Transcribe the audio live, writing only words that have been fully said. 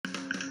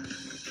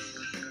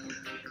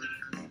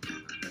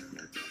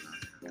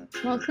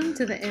Welcome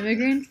to the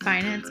Immigrant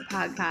Finance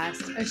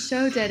Podcast, a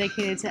show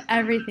dedicated to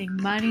everything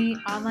money,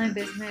 online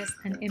business,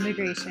 and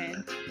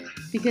immigration,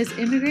 because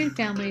immigrant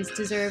families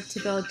deserve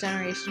to build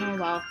generational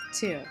wealth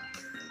too.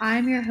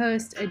 I'm your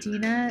host,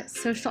 Adina,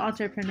 social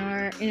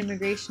entrepreneur,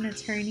 immigration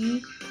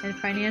attorney, and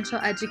financial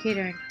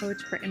educator and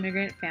coach for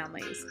immigrant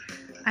families.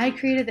 I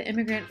created the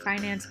Immigrant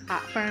Finance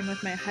platform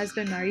with my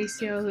husband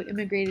Mauricio, who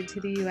immigrated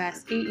to the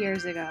US 8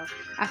 years ago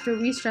after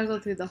we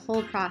struggled through the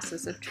whole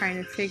process of trying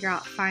to figure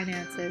out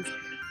finances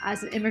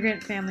as an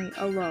immigrant family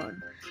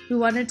alone. We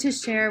wanted to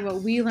share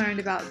what we learned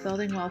about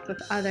building wealth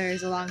with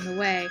others along the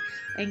way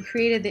and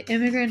created the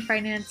Immigrant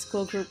Finance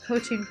School Group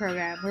Coaching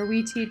Program, where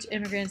we teach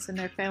immigrants and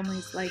their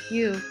families like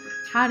you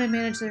how to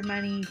manage their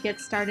money, get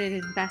started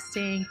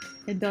investing,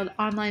 and build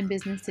online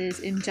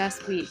businesses in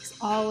just weeks,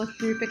 all with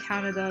group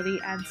accountability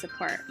and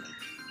support.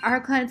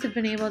 Our clients have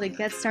been able to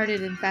get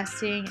started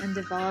investing and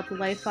develop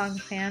lifelong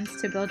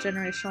plans to build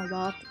generational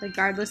wealth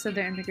regardless of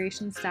their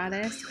immigration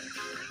status,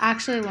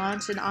 actually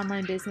launch an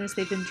online business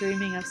they've been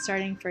dreaming of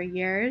starting for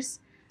years,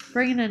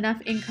 bring in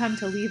enough income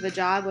to leave a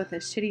job with a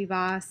shitty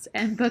boss,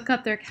 and book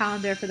up their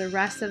calendar for the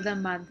rest of the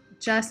month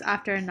just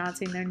after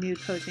announcing their new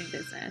coaching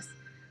business.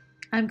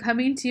 I'm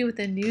coming to you with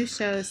a new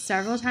show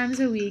several times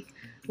a week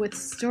with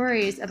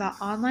stories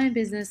about online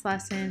business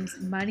lessons,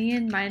 money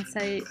and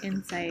mindset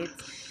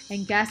insights,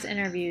 and guest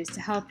interviews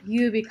to help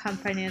you become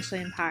financially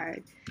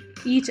empowered.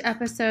 Each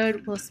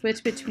episode will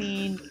switch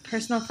between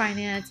personal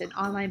finance and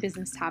online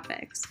business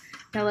topics.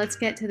 Now let's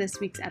get to this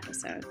week's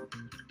episode.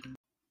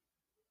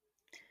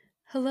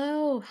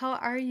 Hello, how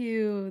are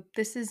you?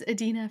 This is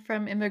Adina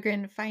from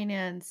Immigrant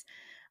Finance.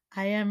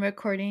 I am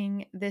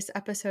recording this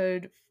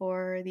episode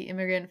for the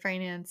Immigrant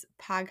Finance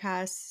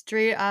podcast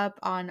straight up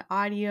on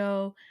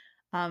audio.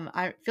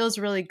 It feels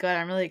really good.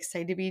 I'm really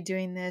excited to be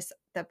doing this.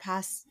 The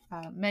past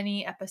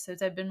many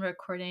episodes I've been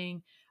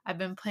recording, I've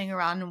been playing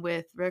around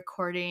with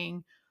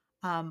recording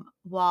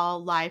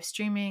while live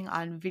streaming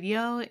on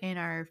video in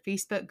our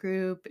Facebook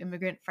group,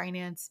 Immigrant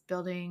Finance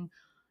Building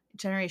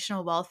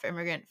Generational Wealth for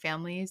Immigrant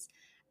Families.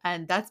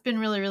 And that's been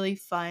really, really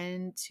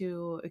fun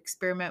to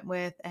experiment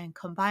with and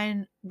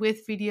combine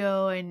with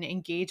video and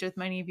engage with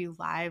many of you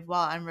live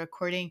while I'm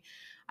recording.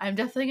 I'm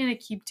definitely going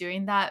to keep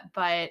doing that,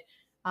 but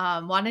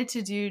wanted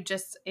to do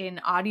just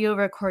an audio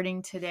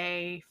recording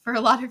today for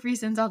a lot of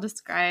reasons I'll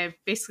describe.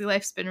 Basically,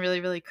 life's been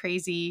really, really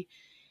crazy.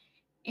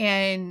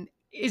 And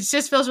it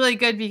just feels really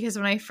good because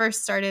when I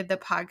first started the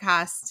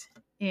podcast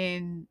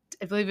in,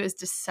 I believe it was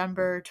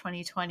December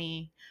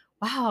 2020,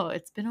 wow,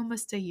 it's been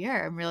almost a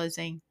year. I'm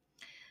realizing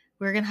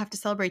we're going to have to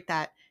celebrate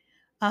that.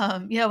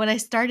 When I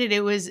started,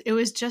 it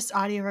was just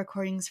audio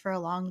recordings for a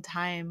long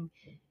time.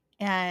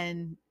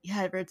 And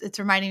yeah, it's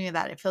reminding me of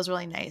that. It feels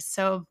really nice.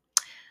 So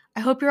I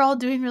hope you're all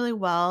doing really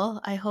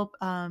well. I hope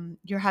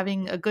you're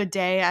having a good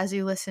day as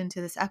you listen to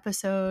this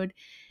episode.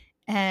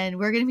 And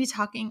we're going to be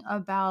talking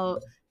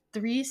about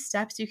 3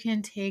 steps you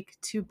can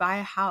take to buy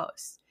a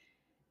house.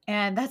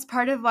 And that's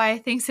part of why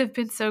things have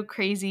been so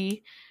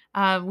crazy.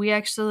 We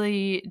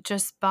actually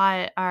just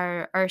bought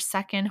our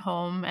second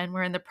home, and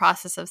we're in the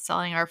process of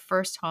selling our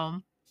first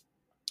home.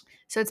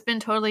 So it's been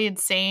totally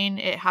insane.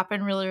 It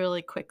happened really,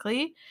 really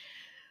quickly.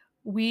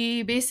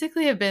 We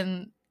basically have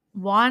been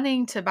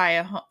wanting to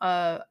buy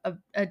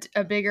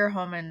a bigger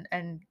home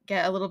and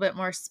get a little bit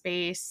more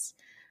space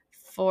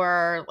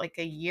for like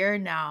a year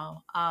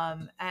now.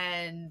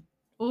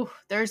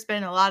 There's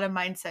been a lot of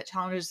mindset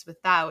challenges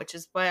with that, which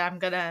is what I'm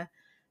going to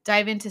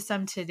dive into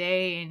some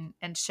today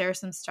and share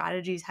some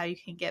strategies how you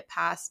can get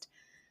past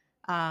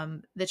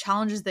the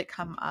challenges that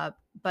come up.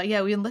 But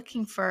yeah, we've been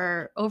looking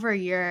for over a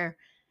year,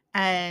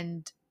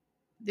 and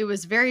it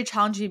was very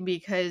challenging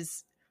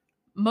because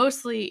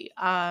mostly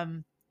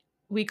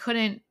we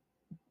couldn't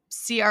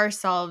see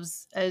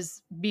ourselves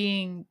as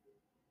being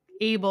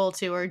able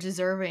to or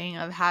deserving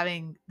of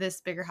having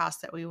this bigger house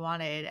that we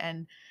wanted,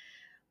 and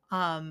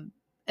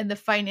the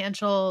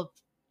financial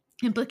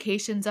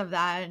implications of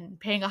that, and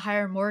paying a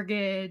higher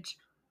mortgage,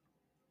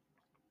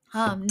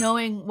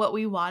 knowing what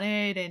we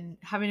wanted and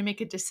having to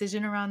make a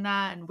decision around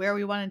that and where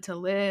we wanted to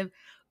live.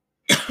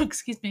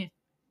 Excuse me.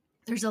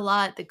 There's a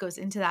lot that goes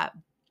into that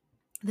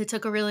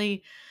took a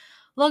really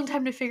long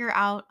time to figure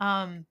out.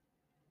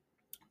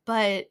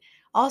 But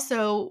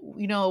also,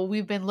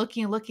 we've been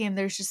looking, and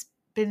there's just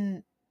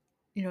been,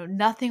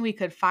 nothing we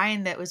could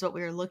find that was what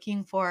we were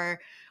looking for.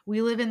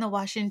 We live in the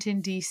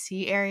Washington,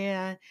 D.C.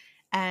 area,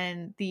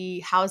 and the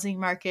housing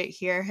market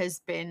here has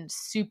been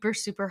super,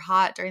 super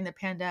hot during the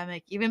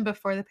pandemic. Even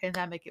before the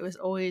pandemic, it was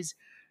always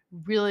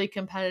really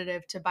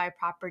competitive to buy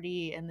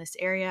property in this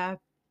area.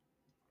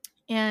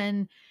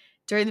 And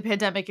during the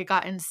pandemic, it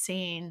got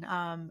insane.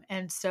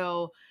 And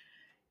so,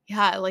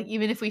 yeah, like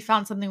even if we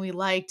found something we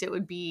liked, it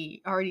would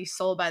be already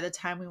sold by the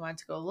time we wanted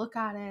to go look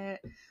at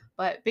it.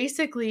 But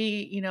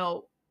basically,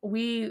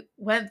 we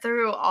went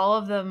through all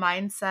of the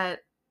mindset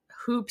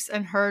hoops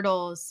and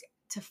hurdles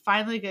to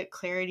finally get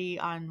clarity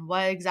on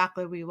what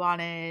exactly we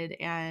wanted,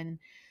 and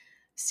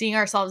seeing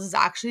ourselves as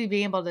actually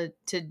being able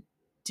to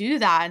do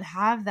that and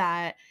have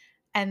that.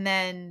 And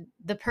then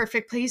the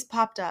perfect place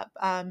popped up.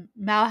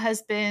 Mal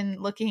has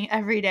been looking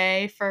every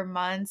day for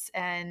months,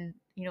 and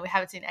we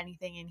haven't seen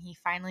anything. And he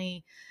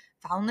finally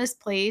found this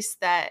place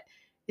that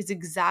is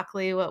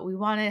exactly what we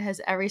wanted.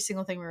 Has every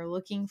single thing we were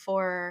looking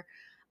for.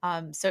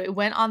 So it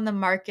went on the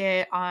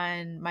market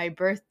on my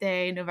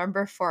birthday,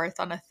 November 4th,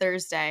 on a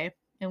Thursday,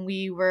 and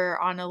we were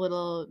on a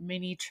little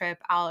mini trip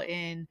out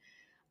in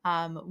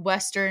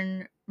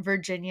Western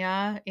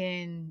Virginia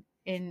in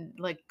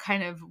like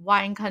kind of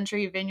wine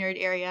country, vineyard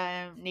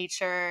area,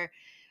 nature,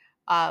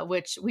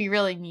 which we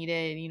really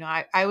needed.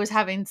 I was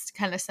having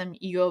kind of some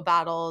ego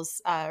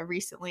battles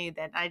recently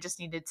that I just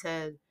needed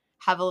to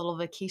have a little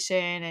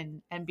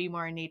vacation and be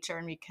more in nature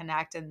and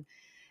reconnect. And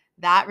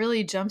that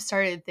really jump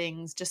started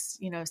things.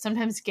 Just,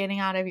 sometimes getting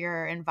out of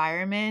your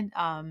environment,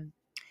 and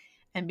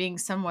being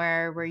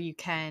somewhere where you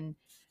can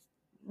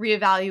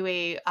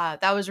reevaluate,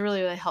 that was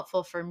really, really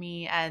helpful for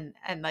me. And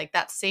like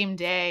that same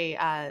day,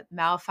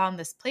 Mal found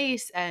this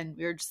place, and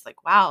we were just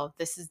like, wow,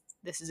 this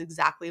is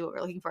exactly what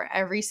we're looking for.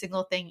 Every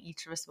single thing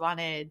each of us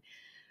wanted,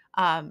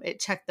 it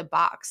checked the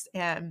box.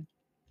 And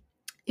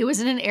it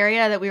was in an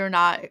area that we were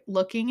not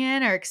looking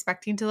in or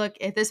expecting to look.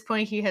 At this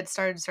point, he had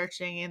started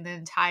searching in the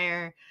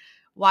entire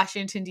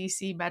Washington,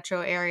 D.C.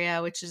 metro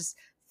area, which is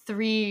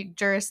 3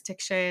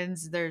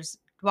 jurisdictions. There's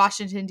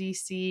Washington,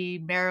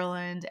 D.C.,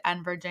 Maryland,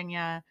 and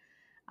Virginia.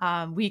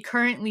 We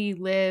currently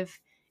live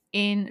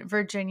in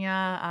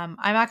Virginia. I'm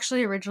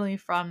actually originally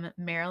from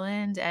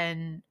Maryland,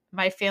 and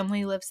my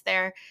family lives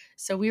there.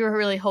 So we were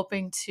really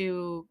hoping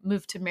to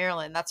move to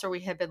Maryland. That's where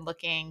we had been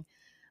looking,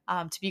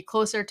 to be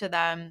closer to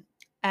them.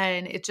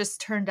 And it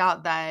just turned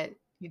out that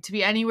to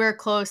be anywhere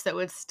close that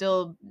would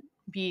still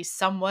be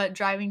somewhat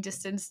driving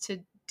distance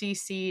to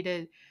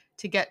DC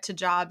to get to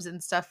jobs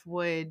and stuff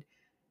would,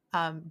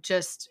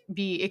 just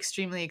be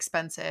extremely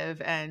expensive,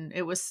 and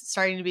it was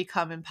starting to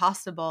become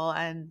impossible.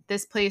 And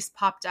this place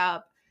popped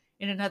up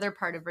in another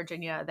part of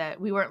Virginia that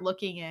we weren't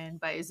looking in,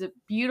 but is a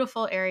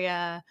beautiful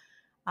area.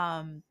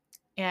 um,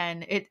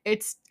 and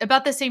it's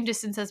about the same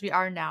distance as we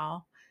are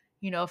now,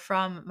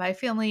 from my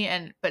family,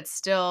 and but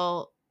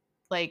still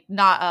like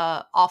not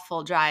a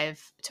awful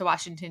drive to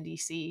Washington,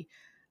 DC,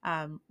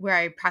 where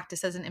I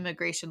practice as an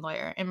immigration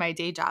lawyer in my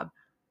day job.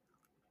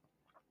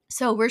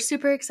 So we're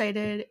super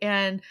excited,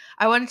 and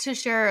I wanted to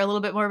share a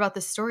little bit more about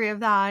the story of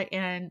that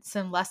and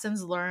some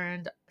lessons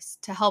learned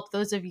to help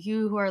those of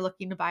you who are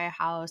looking to buy a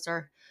house,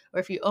 or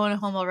if you own a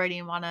home already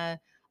and want to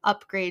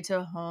upgrade to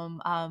a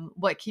home,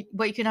 what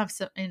you can have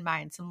in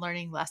mind, some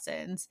learning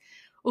lessons.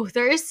 Oh,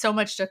 there is so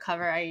much to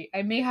cover. I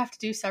may have to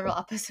do several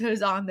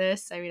episodes on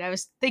this. I mean, I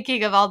was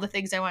thinking of all the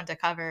things I wanted to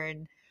cover,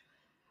 and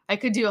I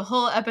could do a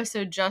whole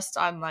episode just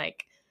on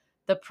like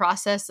the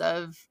process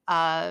of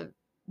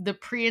the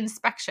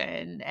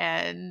pre-inspection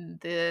and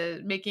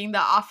the making the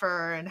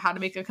offer and how to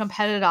make a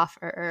competitive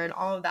offer and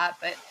all of that.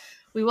 But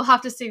we will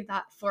have to save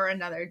that for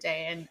another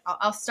day. And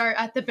I'll start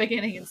at the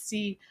beginning and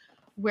see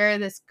where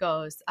this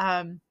goes.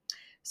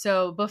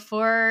 So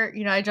before,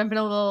 I jump in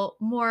a little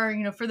more,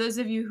 for those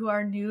of you who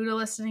are new to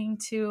listening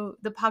to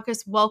the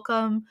podcast,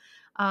 welcome.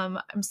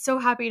 I'm so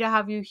happy to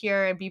have you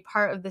here and be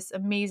part of this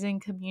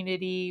amazing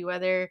community,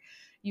 whether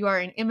you are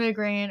an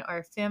immigrant or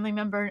a family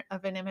member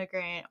of an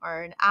immigrant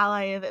or an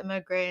ally of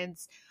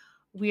immigrants.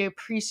 We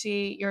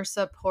appreciate your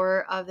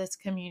support of this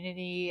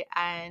community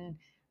and,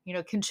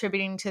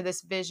 contributing to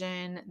this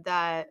vision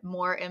that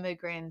more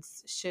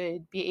immigrants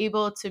should be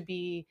able to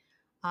be,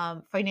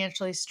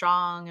 financially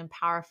strong and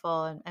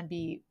powerful, and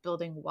be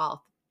building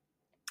wealth.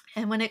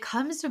 And when it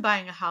comes to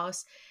buying a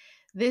house,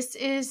 this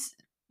is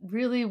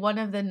really one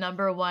of the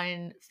number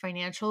one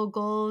financial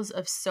goals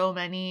of so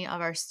many of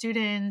our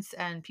students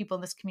and people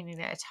in this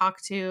community I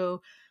talk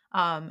to,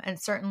 and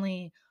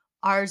certainly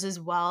ours as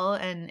well.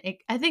 And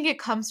I think it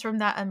comes from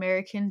that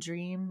American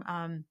dream.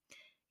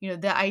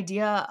 The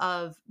idea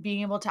of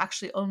being able to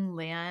actually own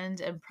land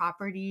and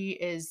property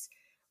is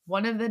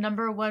one of the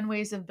number one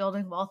ways of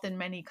building wealth in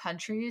many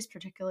countries,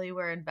 particularly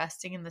where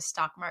investing in the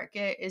stock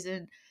market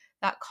isn't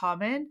that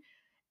common.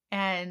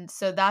 And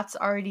so that's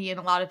already in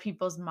a lot of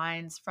people's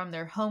minds from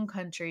their home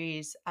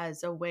countries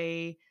as a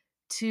way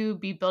to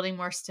be building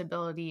more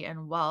stability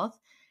and wealth.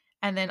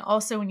 And then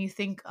also, when you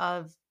think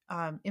of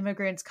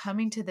immigrants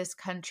coming to this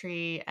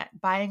country,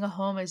 buying a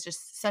home is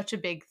just such a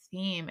big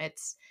theme.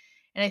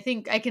 And I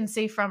think I can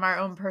say from our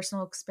own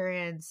personal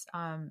experience,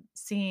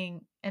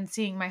 seeing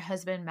my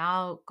husband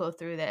Mal go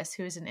through this,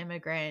 who is an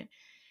immigrant,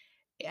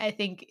 I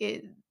think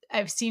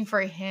I've seen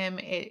for him,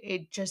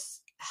 it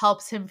just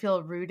helps him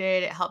feel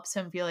rooted. It helps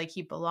him feel like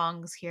he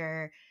belongs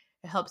here.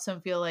 It helps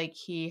him feel like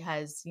he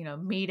has,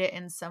 made it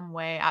in some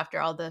way after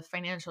all the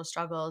financial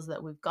struggles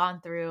that we've gone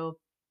through.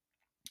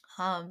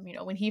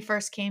 When he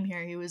first came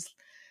here, he was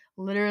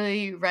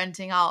literally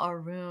renting out a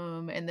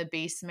room in the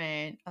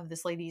basement of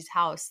this lady's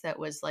house that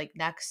was like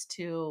next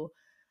to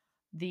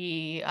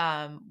the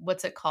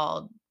what's it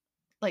called,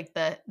 like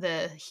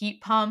the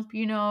heat pump,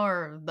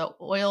 or the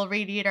oil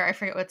radiator, I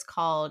forget what it's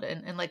called,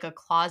 in like a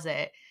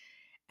closet.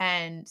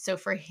 And so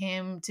for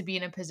him to be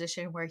in a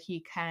position where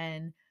he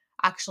can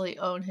actually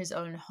own his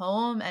own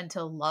home and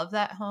to love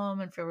that home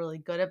and feel really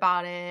good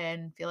about it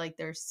and feel like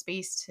there's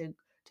space to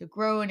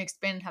grow and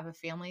expand and have a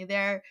family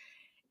there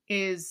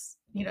is,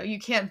 you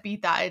can't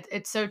beat that.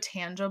 It's so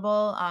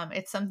tangible.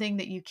 It's something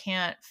that you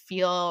can't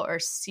feel or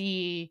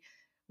see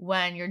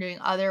when you're doing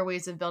other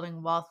ways of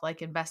building wealth,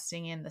 like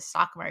investing in the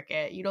stock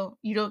market. You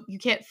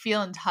can't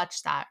feel and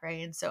touch that,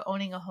 right? And so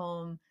owning a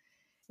home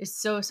is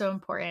so, so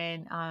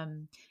important.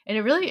 And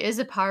it really is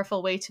a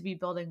powerful way to be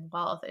building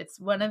wealth. It's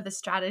one of the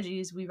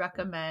strategies we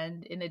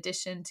recommend in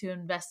addition to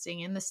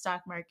investing in the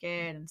stock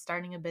market and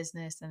starting a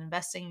business and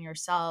investing in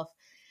yourself.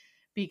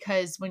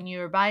 Because when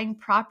you're buying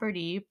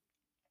property,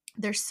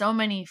 there's so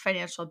many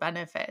financial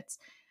benefits.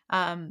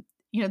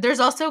 There's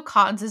also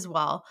cons as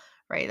well,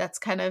 right? That's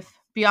kind of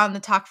beyond the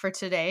talk for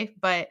today.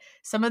 But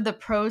some of the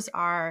pros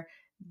are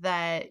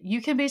that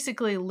you can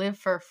basically live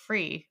for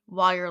free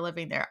while you're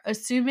living there,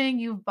 assuming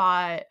you've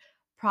bought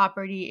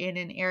property in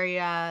an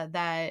area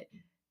that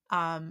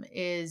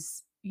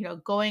is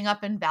going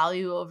up in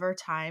value over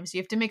time. So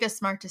you have to make a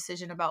smart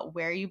decision about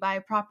where you buy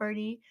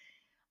property.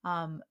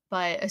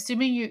 But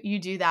assuming you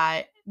do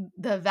that,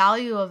 the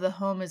value of the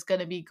home is going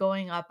to be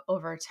going up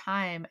over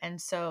time. And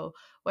so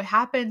what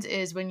happens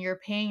is when you're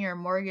paying your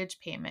mortgage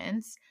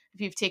payments, if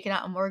you've taken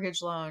out a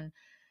mortgage loan,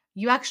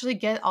 you actually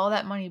get all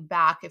that money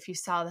back if you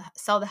sell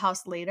the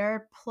house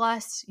later.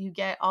 Plus, you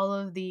get all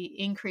of the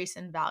increase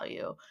in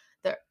value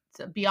that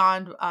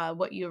beyond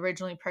what you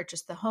originally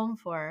purchased the home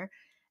for,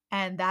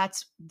 and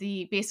that's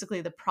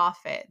basically the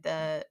profit,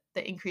 the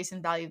increase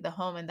in value of the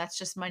home, and that's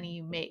just money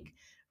you make,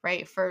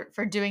 right? For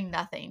doing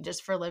nothing,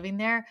 just for living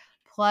there.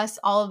 Plus,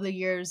 all of the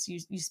years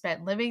you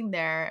spent living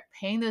there,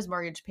 paying those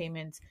mortgage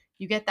payments,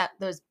 you get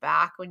those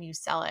back when you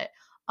sell it.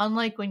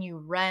 Unlike when you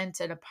rent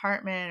an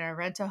apartment or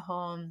rent a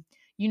home,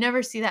 you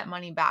never see that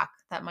money back,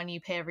 that money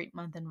you pay every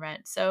month in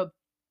rent. So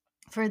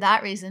for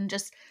that reason,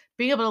 just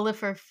being able to live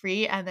for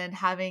free and then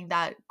having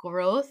that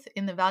growth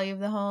in the value of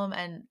the home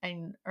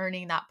and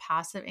earning that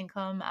passive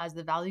income as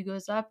the value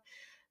goes up,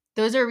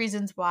 those are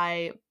reasons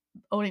why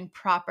owning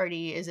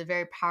property is a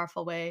very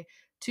powerful way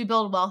to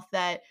build wealth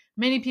that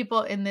many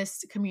people in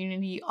this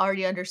community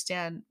already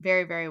understand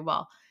very, very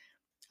well.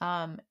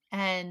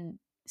 And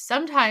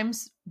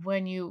sometimes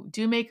when you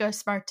do make a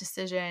smart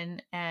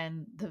decision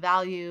and the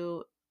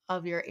value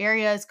of your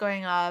area is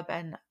going up,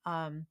 and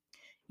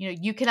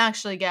you can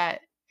actually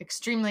get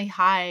extremely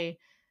high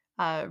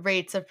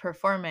rates of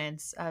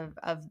performance of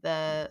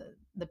the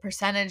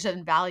percentage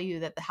and value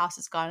that the house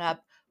has gone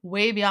up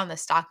way beyond the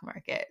stock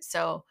market.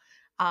 So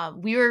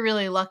we were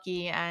really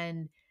lucky,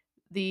 and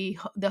the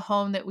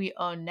home that we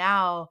own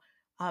now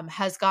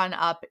has gone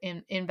up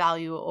in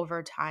value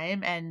over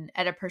time and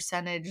at a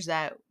percentage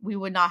that we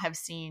would not have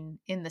seen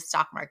in the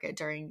stock market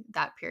during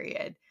that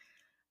period.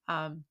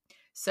 Um,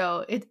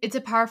 so it's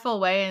a powerful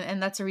way,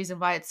 and that's a reason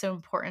why it's so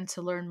important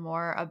to learn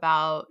more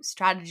about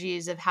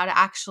strategies of how to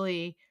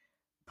actually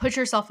put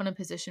yourself in a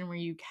position where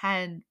you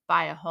can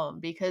buy a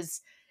home,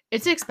 because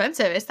it's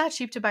expensive. It's not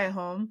cheap to buy a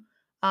home.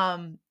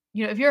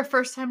 If you're a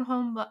first time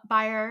home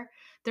buyer,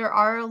 there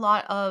are a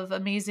lot of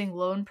amazing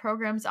loan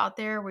programs out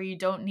there where you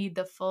don't need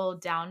the full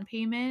down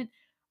payment.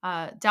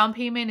 Down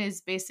payment is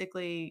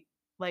basically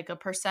like a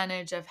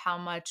percentage of how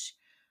much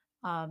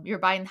you're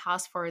buying the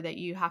house for that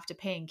you have to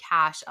pay in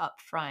cash up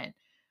front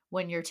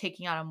when you're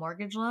taking out a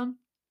mortgage loan.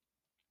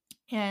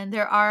 And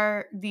there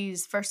are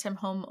these first time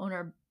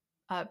homeowner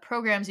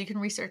programs. You can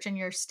research in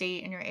your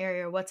state and your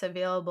area what's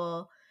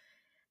available.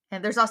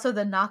 And there's also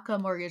the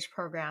NACA mortgage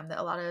program that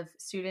a lot of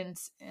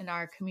students in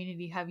our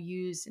community have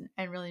used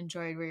and really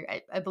enjoyed, where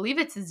I believe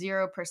it's a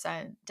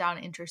 0% down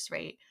interest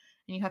rate.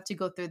 And you have to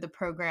go through the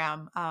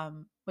program,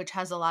 which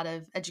has a lot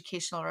of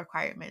educational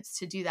requirements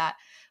to do that.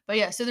 But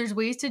yeah, so there's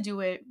ways to do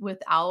it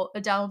without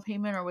a down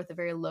payment or with a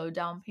very low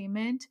down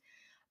payment.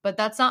 But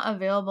that's not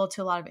available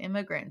to a lot of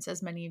immigrants,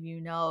 as many of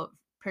you know.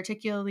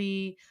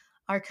 Particularly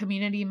our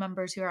community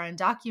members who are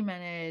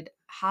undocumented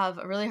have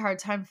a really hard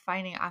time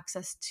finding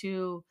access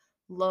to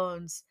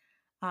loans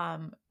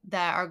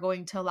that are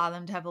going to allow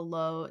them to have a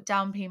low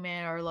down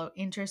payment or low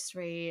interest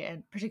rate,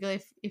 and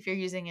particularly if you're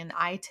using an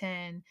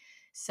ITIN.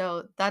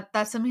 So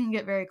that's something can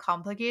get very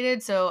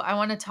complicated. So I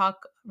want to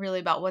talk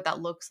really about what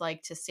that looks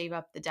like to save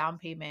up the down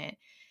payment.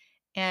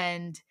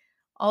 And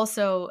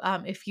also,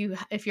 if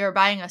you're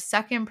buying a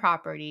second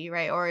property,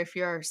 right, or if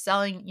you're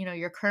selling,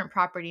 your current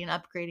property and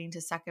upgrading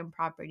to second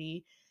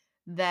property,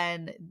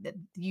 then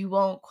you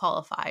won't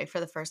qualify for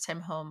the first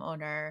time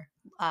homeowner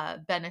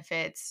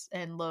benefits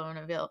and loan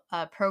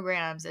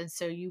programs, and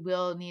so you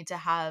will need to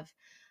have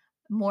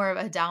more of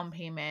a down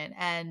payment.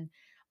 And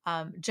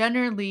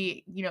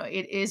generally,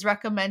 it is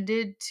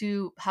recommended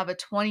to have a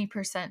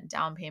 20%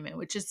 down payment,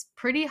 which is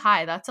pretty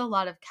high. That's a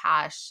lot of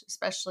cash,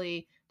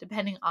 especially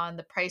depending on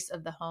the price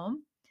of the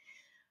home,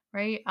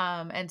 right?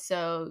 And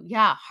so,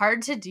 yeah,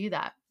 hard to do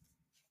that.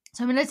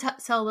 So I'm going to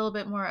tell a little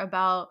bit more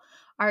about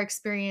our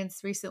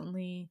experience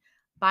recently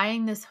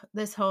buying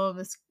this home,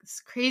 this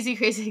crazy,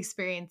 crazy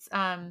experience.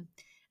 And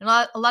a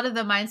lot of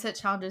the mindset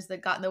challenges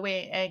that got in the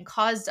way and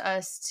caused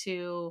us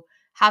to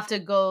have to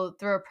go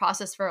through a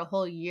process for a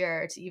whole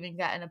year to even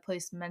get in a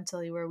place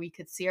mentally where we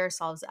could see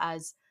ourselves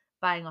as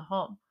buying a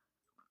home.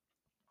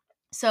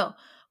 So,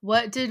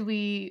 what did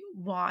we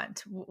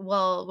want?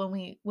 Well,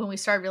 when we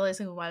started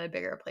realizing we wanted a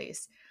bigger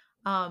place,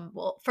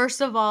 well,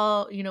 first of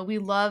all, we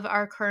love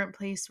our current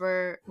place.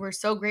 We're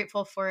so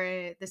grateful for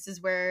it. This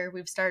is where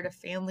we've started a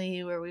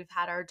family, where we've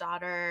had our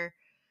daughter.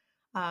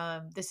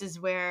 This is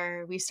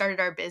where we started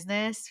our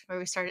business, where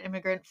we started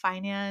Immigrant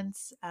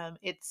Finance.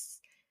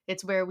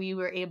 It's where we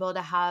were able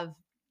to have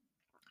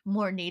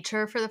more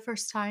nature for the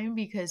first time,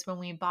 because when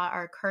we bought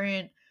our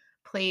current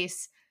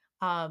place,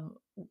 um,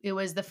 it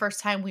was the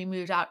first time we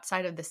moved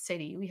outside of the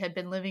city. We had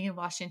been living in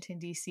Washington,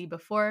 D.C.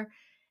 before.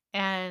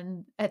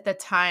 And at the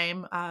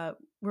time,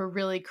 we're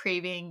really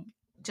craving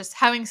just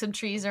having some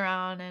trees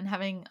around and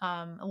having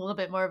a little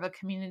bit more of a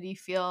community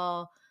feel,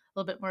 a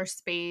little bit more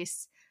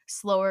space,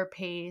 slower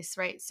pace,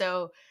 right?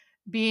 So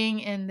being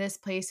in this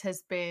place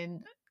has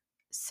been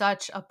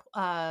such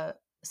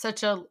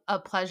a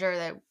pleasure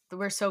that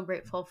we're so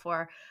grateful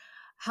for.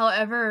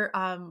 However,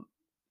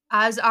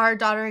 as our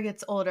daughter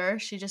gets older,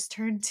 she just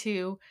turned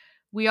 2.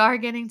 We are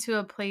getting to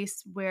a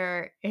place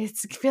where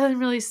it's feeling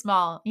really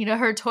small.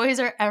 Her toys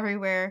are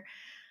everywhere.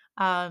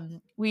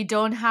 We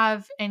don't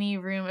have any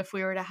room if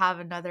we were to have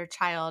another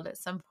child at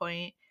some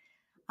point.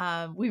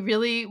 We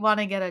really want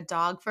to get a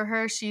dog for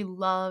her. She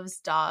loves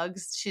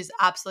dogs. She's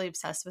absolutely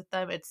obsessed with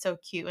them. It's so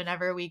cute.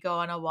 Whenever we go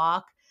on a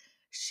walk,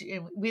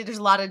 there's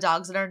a lot of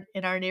dogs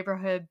in our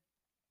neighborhood.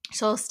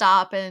 She'll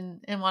stop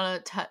and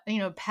want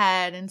to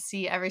pet and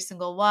see every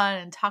single one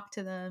and talk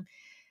to them,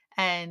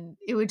 and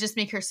it would just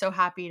make her so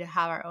happy to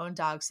have our own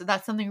dog. So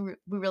that's something we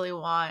really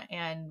want,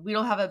 and we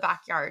don't have a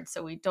backyard,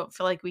 so we don't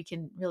feel like we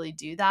can really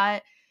do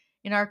that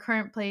in our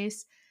current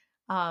place.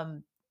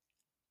 um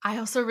I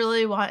also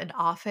really want an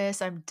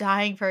office. I'm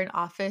dying for an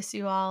office,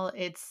 you all.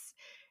 It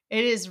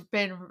has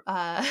been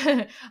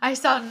I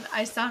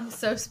sound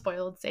so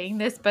spoiled saying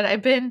this, but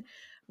I've been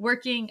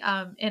working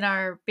in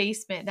our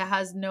basement that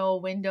has no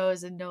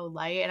windows and no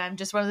light, and I'm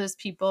just one of those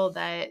people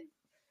that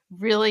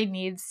really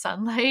needs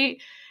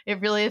sunlight. It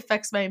really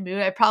affects my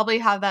mood. I probably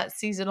have that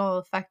seasonal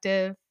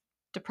affective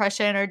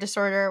depression or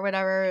disorder or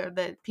whatever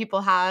that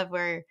people have,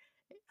 where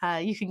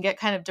you can get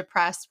kind of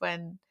depressed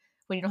when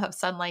you don't have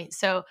sunlight.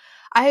 So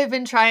I have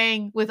been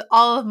trying with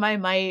all of my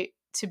might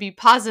to be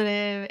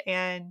positive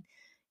and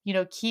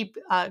keep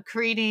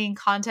creating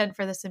content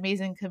for this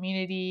amazing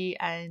community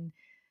and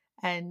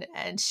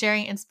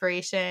sharing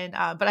inspiration.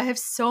 But I have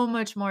so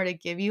much more to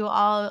give you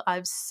all. I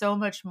have so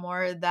much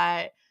more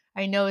that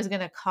I know is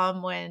going to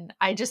come when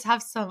I just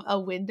have a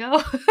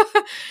window.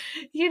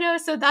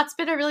 So that's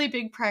been a really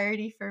big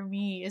priority for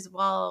me as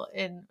well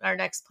in our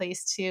next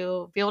place,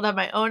 to be able to have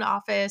my own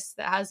office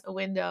that has a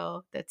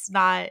window, that's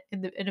not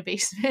in a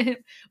basement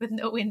with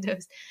no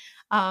windows.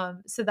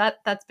 So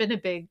that's been a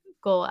big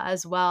goal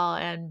as well.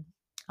 And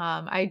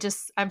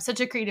I'm such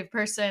a creative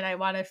person. I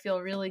want to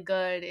feel really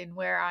good in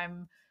where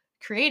I'm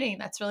creating.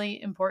 That's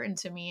really important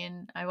to me,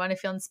 and I want to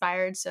feel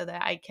inspired so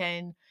that I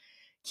can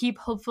keep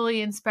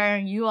hopefully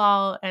inspiring you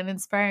all and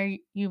inspire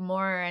you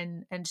more,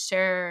 and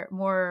share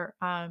more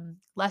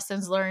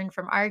lessons learned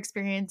from our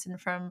experience and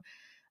from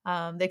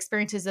the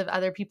experiences of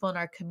other people in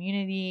our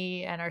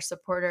community and our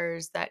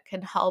supporters that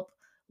can help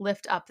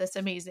lift up this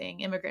amazing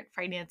immigrant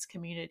finance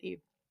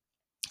community.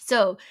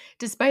 So,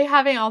 despite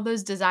having all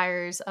those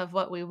desires of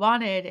what we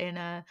wanted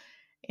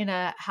in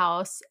a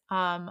house,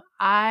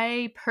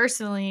 I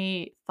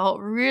personally felt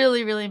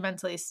really, really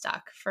mentally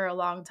stuck for a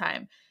long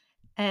time.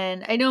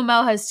 And I know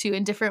Mel has too,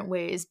 in different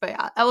ways, but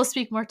I will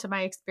speak more to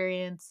my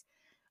experience.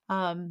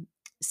 Um,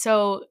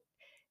 so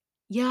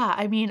yeah,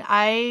 I mean,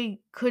 I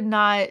could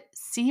not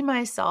see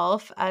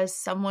myself as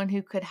someone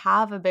who could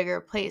have a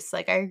bigger place.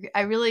 Like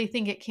I really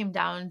think it came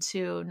down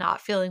to not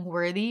feeling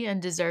worthy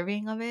and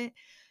deserving of it,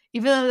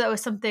 even though that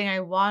was something I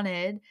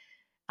wanted,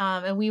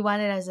 and we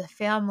wanted as a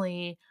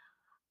family.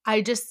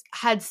 I just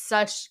had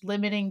such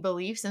limiting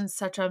beliefs and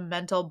such a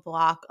mental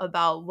block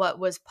about what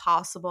was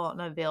possible and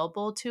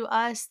available to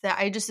us that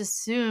I just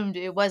assumed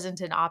it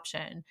wasn't an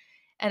option.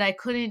 And I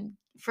couldn't,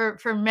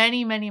 for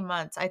many, many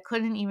months, I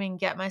couldn't even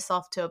get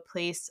myself to a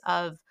place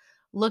of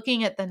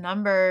looking at the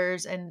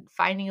numbers and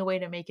finding a way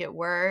to make it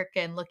work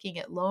and looking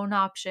at loan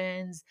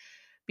options,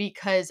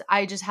 because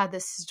I just had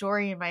this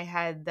story in my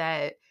head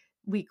that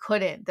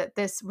that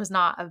this was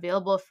not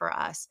available for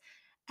us.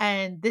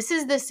 And this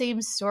is the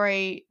same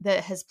story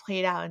that has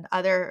played out in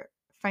other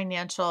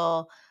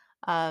financial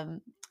um,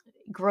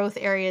 growth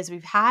areas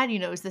we've had.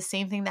 It was the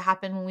same thing that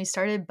happened when we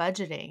started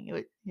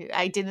budgeting.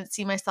 I didn't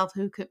see myself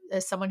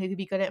as someone who could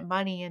be good at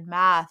money and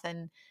math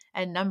and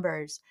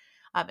numbers.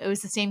 It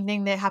was the same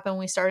thing that happened when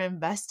we started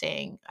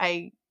investing.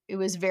 It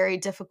was very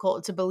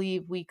difficult to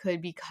believe we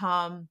could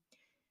become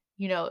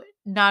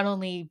not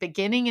only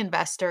beginning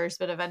investors,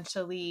 but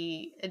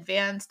eventually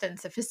advanced and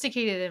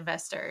sophisticated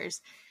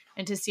investors,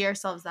 and to see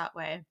ourselves that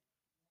way.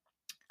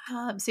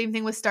 Same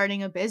thing with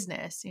starting a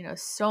business,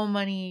 so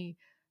many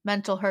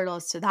mental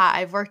hurdles to that.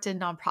 I've worked in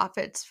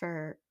nonprofits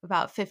for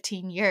about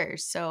 15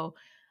 years. So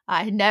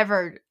I had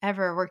never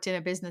ever worked in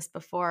a business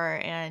before,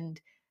 and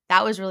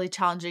that was really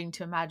challenging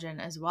to imagine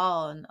as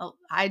well. And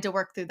I had to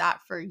work through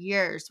that for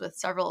years with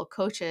several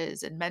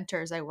coaches and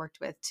mentors I worked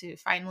with to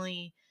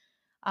finally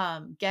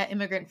get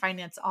immigrant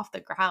finance off the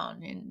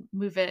ground and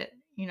move it,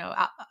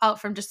 out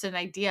from just an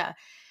idea.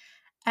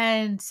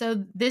 And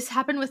so this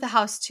happened with the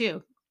house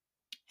too.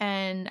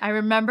 And I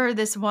remember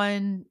this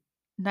one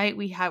night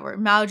we had where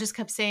Mao just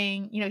kept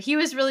saying, he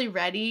was really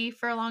ready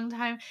for a long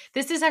time.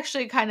 This is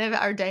actually kind of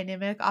our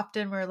dynamic.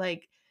 Often we're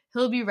like,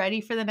 he'll be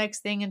ready for the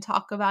next thing and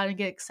talk about it and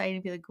get excited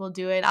and be like, we'll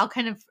do it. I'll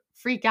kind of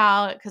freak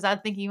out because I'm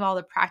thinking of all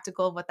the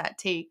practical of what that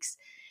takes.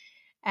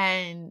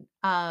 And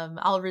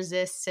I'll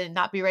resist and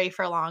not be ready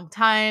for a long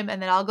time.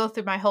 And then I'll go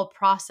through my whole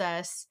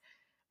process,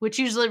 which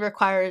usually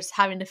requires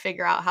having to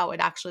figure out how it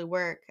would actually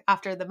work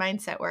after the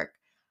mindset work.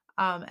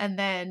 And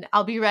then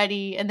I'll be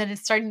ready, and then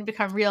it's starting to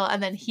become real,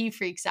 and then he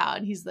freaks out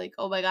and he's like,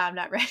 oh my God, I'm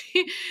not ready.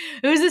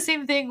 It was the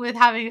same thing with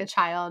having a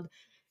child.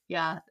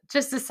 Yeah,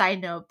 just a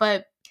side note.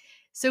 But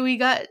so we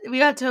got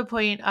to a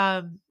point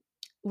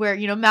where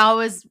Mal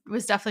was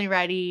definitely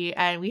ready,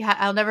 and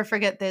I'll never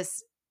forget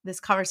this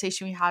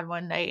conversation we had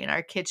one night in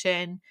our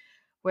kitchen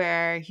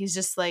where he's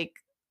just like,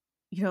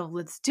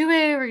 let's do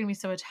it. We're gonna be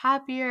so much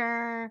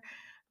happier.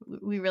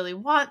 We really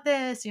want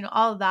this,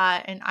 all of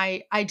that. And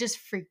I just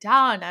freaked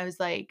out, and I was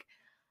like,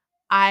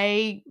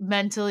 I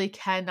mentally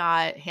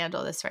cannot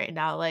handle this right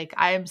now. Like,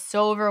 I am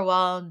so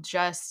overwhelmed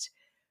just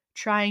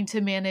trying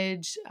to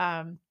manage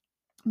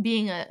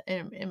being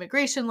an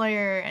immigration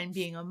lawyer and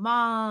being a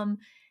mom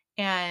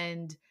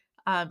and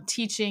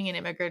teaching in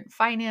immigrant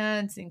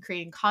finance and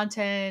creating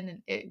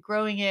content and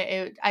growing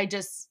it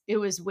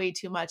was way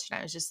too much. And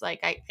I was just like,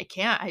 I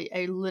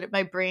can't,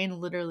 my brain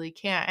literally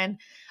can't. And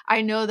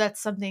I know that's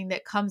something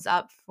that comes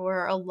up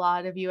for a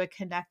lot of you I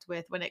connect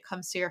with when it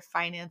comes to your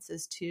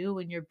finances too,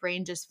 when your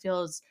brain just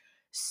feels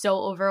so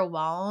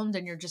overwhelmed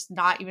and you're just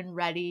not even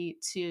ready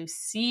to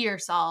see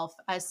yourself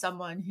as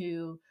someone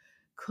who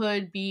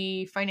could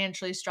be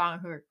financially strong,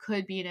 who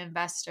could be an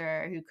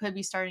investor, who could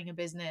be starting a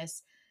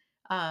business.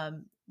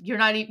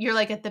 You're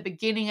like at the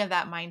beginning of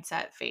that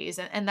mindset phase.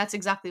 And that's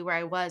exactly where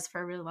I was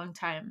for a really long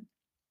time.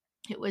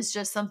 It was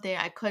just something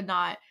I could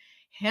not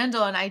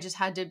handle. And I just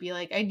had to be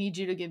like, I need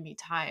you to give me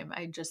time.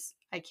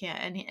 I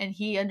can't. And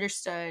he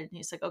understood. And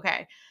he's like,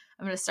 okay,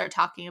 I'm going to start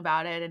talking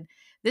about it. And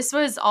this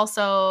was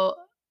also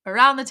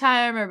around the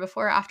time or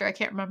before or after, I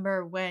can't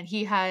remember, when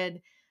he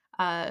had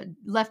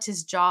left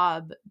his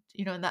job,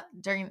 in that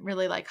during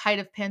really like height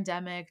of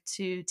pandemic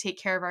to take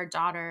care of our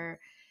daughter.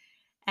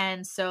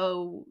 And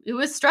so it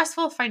was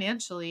stressful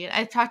financially. And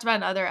I've talked about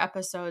in other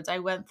episodes, I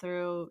went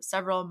through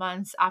several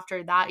months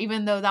after that,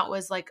 even though that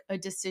was like a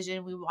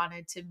decision we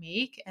wanted to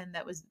make and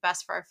that was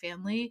best for our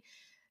family.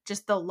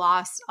 Just the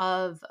loss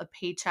of a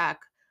paycheck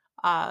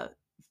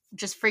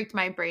just freaked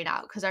my brain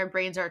out, because our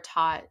brains are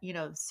taught,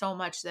 so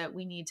much that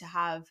we need to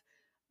have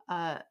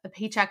a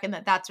paycheck, and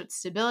that's what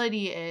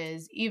stability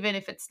is, even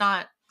if it's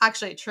not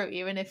actually true,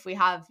 even if we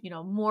have,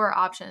 more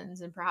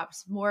options and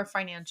perhaps more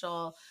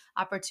financial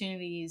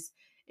opportunities,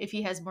 if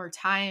he has more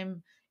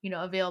time,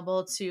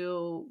 available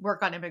to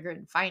work on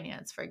immigrant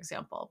finance, for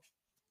example.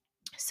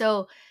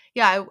 So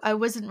yeah, I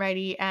wasn't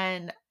ready.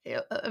 And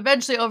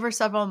eventually over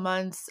several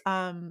months,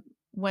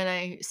 when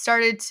I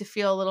started to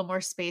feel a little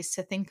more space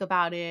to think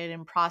about it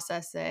and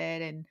process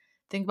it and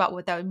think about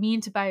what that would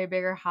mean to buy a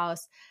bigger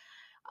house,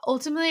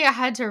 ultimately I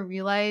had to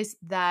realize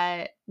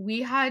that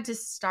we had to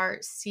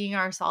start seeing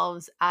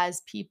ourselves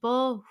as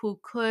people who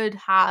could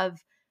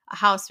have a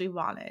house we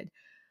wanted,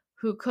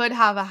 who could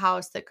have a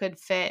house that could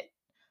fit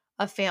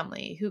a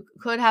family, who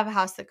could have a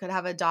house that could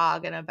have a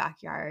dog and a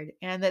backyard,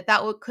 and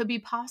that could be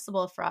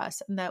possible for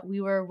us, and that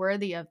we were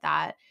worthy of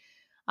that.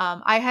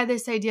 I had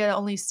this idea that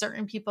only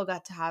certain people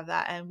got to have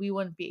that and we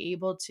wouldn't be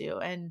able to.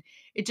 And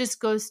it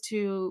just goes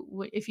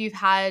to, if you've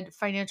had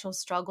financial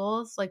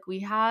struggles like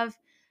we have,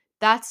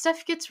 that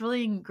stuff gets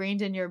really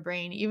ingrained in your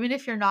brain. Even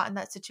if you're not in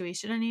that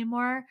situation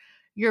anymore,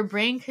 your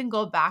brain can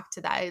go back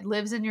to that. It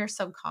lives in your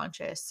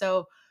subconscious.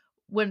 So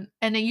and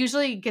it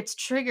usually gets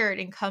triggered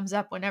and comes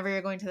up whenever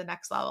you're going to the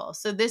next level.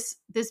 So this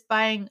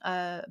buying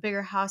a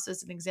bigger house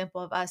is an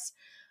example of us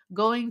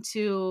going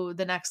to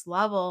the next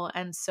level.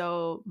 And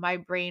so my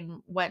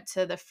brain went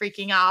to the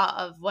freaking out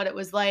of what it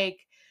was like,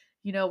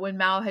 when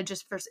Mao had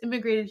just first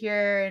immigrated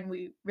here, and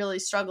we really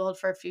struggled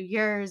for a few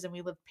years, and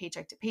we lived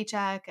paycheck to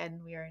paycheck,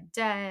 and we were in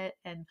debt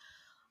and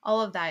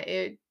all of that.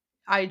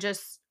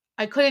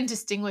 I couldn't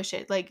distinguish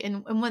it. Like,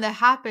 and when that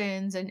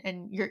happens,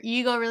 and your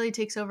ego really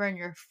takes over, and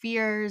your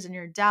fears and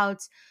your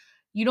doubts,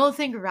 you don't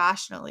think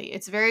rationally.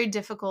 It's very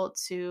difficult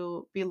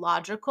to be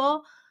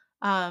logical.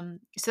 So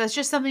that's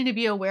just something to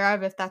be aware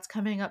of if that's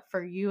coming up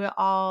for you at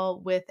all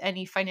with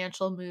any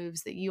financial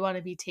moves that you want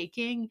to be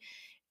taking.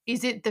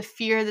 Is it the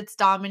fear that's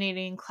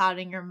dominating,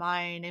 clouding your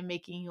mind and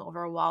making you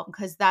overwhelmed?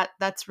 Because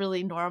that's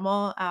really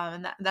normal.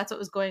 And that's what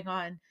was going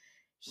on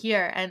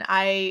here. And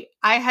I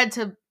had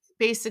to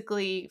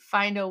basically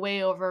find a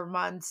way over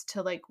months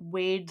to like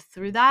wade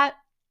through that.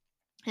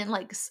 And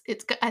like,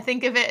 I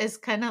think of it as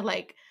kind of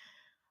like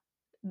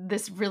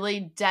this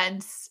really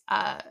dense,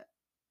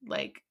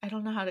 like, I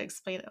don't know how to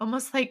explain it.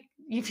 Almost like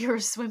if you were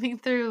swimming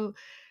through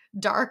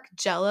dark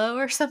jello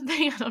or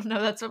something. I don't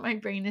know. That's what my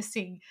brain is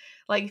seeing.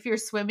 Like if you're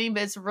swimming,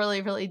 but it's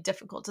really, really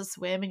difficult to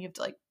swim and you have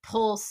to like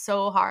pull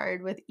so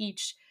hard with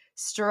each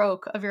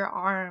stroke of your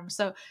arm.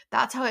 So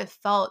that's how it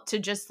felt to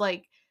just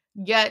like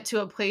get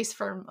to a place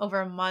for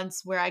over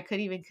months where I could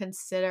even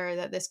consider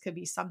that this could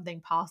be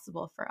something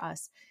possible for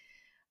us.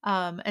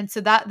 And so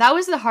that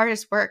was the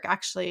hardest work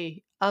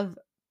actually of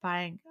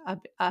buying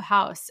a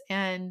house.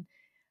 And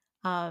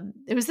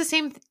it was the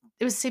same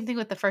it was the same thing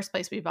with the first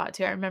place we bought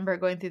too. I remember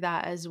going through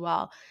that as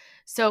well.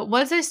 So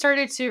once I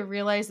started to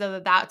realize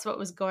that that's what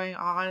was going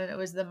on and it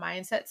was the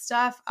mindset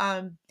stuff,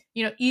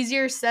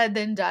 easier said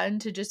than done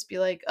to just be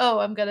like, oh,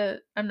 I'm not,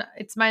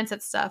 it's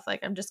mindset stuff.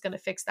 Like I'm just going to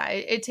fix that.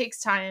 It takes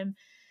time.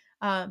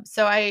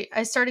 So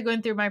I started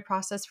going through my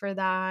process for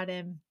that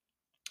and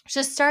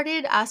just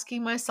started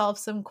asking myself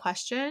some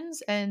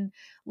questions and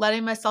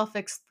letting myself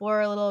explore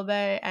a little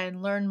bit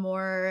and learn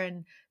more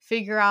and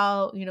figure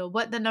out,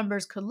 what the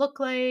numbers could look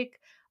like.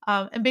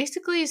 And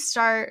basically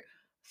start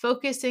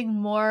focusing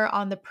more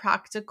on the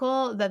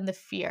practical than the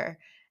fear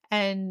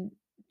and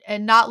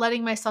not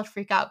letting myself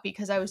freak out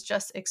because I was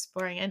just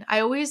exploring. And I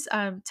always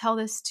tell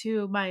this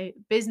to my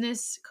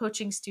business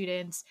coaching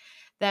students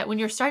that when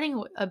you're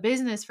starting a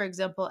business, for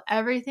example,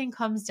 everything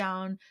comes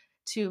down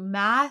to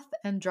math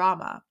and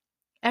drama.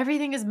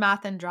 Everything is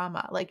math and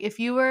drama. Like if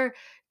you were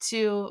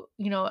to,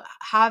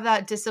 have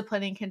that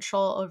discipline and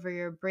control over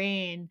your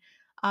brain,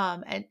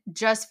 and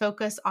just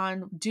focus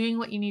on doing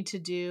what you need to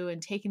do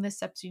and taking the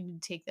steps you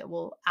need to take that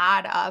will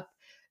add up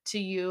to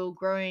you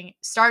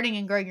starting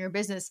and growing your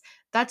business,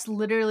 that's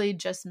literally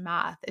just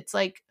math. It's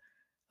like,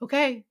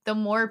 okay, the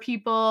more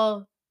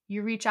people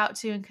you reach out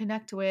to and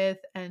connect with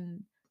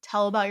and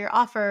tell about your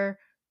offer,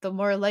 the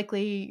more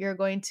likely you're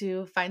going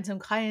to find some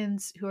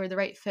clients who are the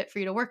right fit for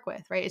you to work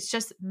with, right? It's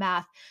just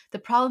math. The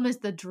problem is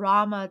the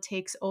drama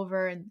takes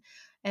over and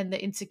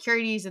the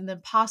insecurities and the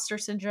imposter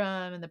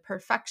syndrome and the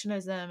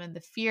perfectionism and the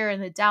fear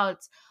and the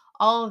doubts,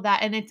 all of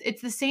that. And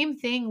it's the same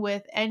thing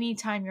with any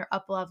time you're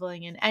up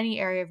leveling in any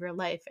area of your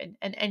life and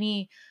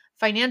any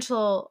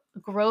financial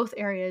growth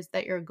areas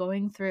that you're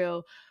going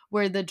through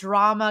where the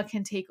drama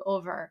can take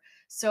over.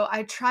 So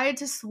I tried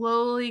to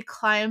slowly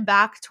climb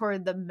back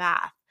toward the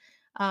math.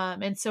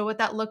 And so what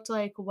that looked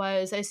like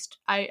was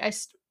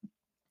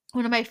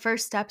one of my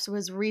first steps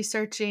was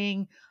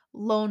researching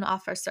loan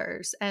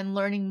officers and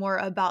learning more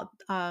about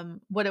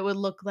what it would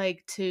look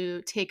like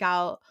to take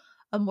out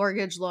a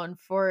mortgage loan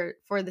for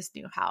this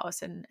new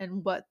house and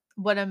what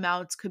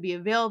amounts could be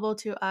available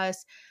to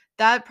us.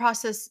 That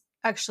process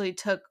actually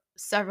took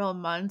several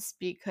months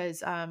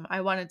because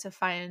I wanted to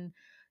find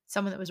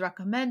someone that was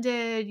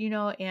recommended,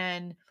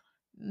 and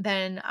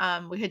then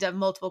we had to have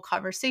multiple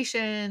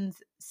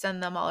conversations,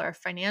 send them all our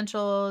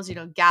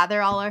financials,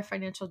 gather all our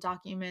financial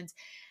documents,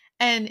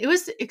 and it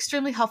was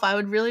extremely helpful. I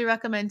would really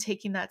recommend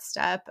taking that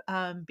step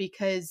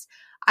because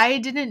I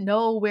didn't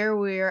know where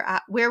we were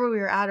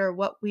at, or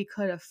what we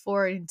could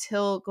afford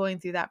until going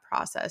through that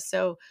process.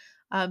 So,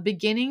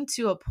 beginning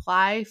to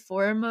apply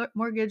for a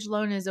mortgage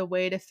loan is a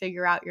way to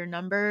figure out your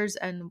numbers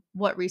and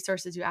what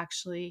resources you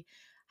actually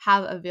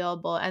have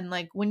available. And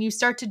like when you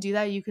start to do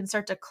that, you can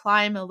start to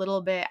climb a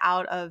little bit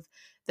out of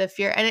the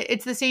fear. And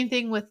it's the same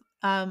thing with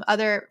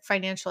other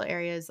financial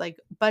areas like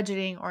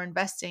budgeting or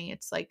investing.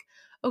 It's like,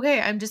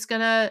 okay, I'm just going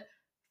to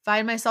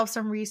find myself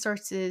some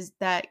resources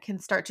that can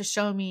start to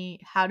show me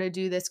how to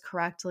do this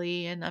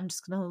correctly. And I'm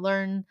just going to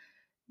learn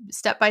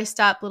step by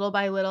step, little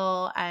by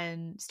little,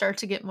 and start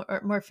to get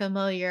more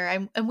familiar.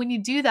 And when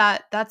you do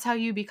that, that's how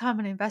you become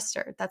an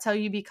investor. That's how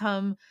you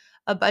become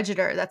a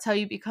budgeter. That's how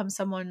you become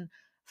someone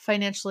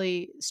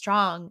financially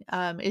strong,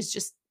 is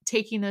just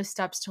taking those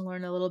steps to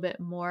learn a little bit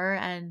more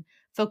and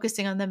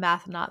focusing on the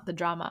math, not the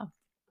drama.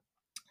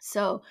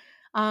 So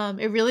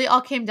it really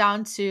all came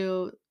down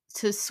to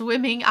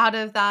swimming out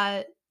of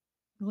that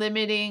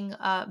limiting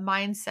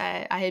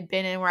mindset I had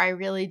been in, where I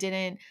really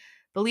didn't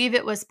believe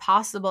it was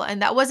possible.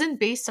 And that wasn't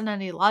based on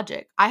any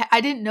logic.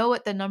 I didn't know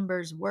what the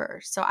numbers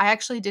were. So I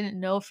actually didn't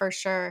know for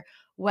sure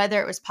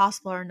whether it was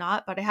possible or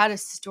not. But I had a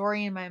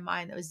story in my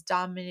mind that was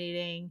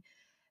dominating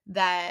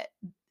that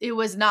it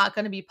was not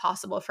going to be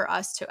possible for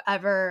us to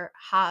ever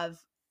have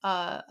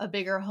a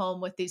bigger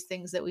home with these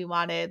things that we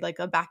wanted, like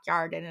a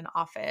backyard and an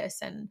office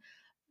and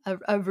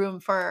a room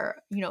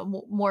for,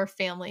 more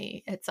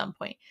family at some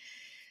point.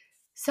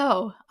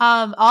 So,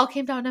 all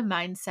came down to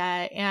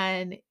mindset.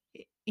 And,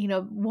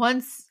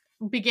 once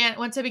I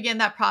began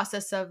that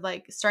process of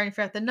like starting to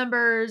figure out the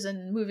numbers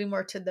and moving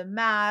more to the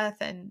math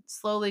and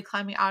slowly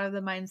climbing out of the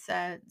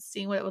mindset,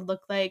 seeing what it would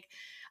look like.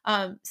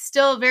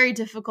 Still very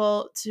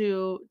difficult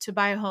to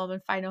buy a home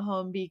and find a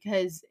home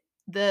because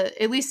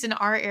at least in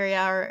our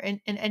area or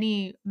in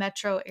any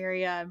metro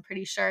area, I'm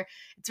pretty sure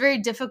it's very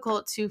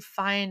difficult to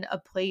find a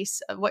place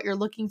of what you're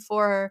looking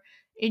for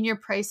in your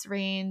price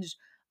range,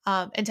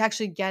 and to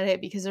actually get it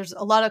because there's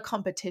a lot of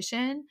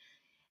competition.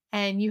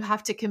 and you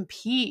have to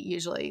compete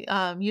usually.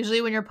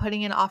 Usually when you're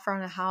putting an offer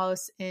on a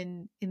house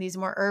in these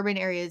more urban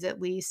areas, at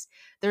least,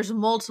 there's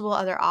multiple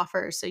other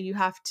offers. So you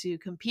have to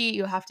compete,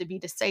 you have to be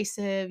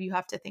decisive, you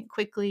have to think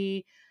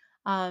quickly.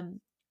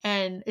 Um,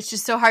 and it's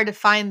just so hard to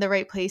find the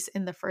right place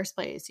in the first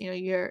place.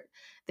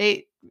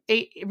 They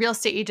real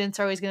estate agents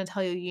are always going to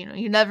tell you,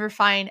 you never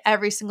find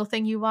every single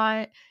thing you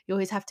want. You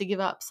always have to give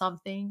up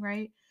something,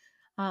 right?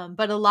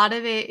 But a lot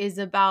of it is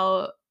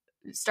about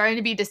starting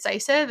to be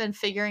decisive and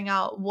figuring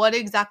out what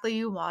exactly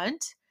you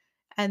want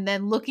and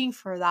then looking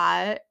for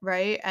that,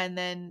 right? And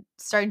then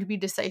starting to be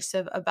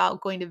decisive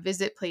about going to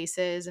visit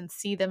places and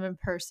see them in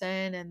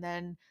person, and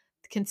then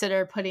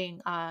consider putting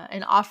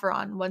an offer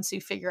on once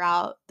you figure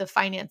out the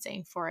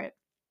financing for it.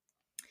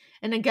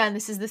 And again,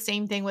 this is the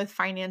same thing with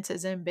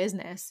finances and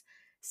business.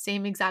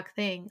 Same exact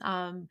thing.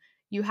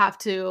 You have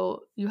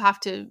to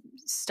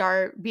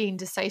start being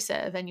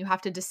decisive, and you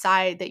have to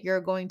decide that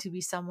you're going to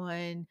be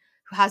someone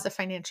who has a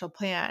financial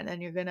plan,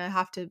 and you're going to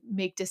have to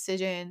make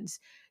decisions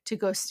to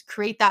go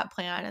create that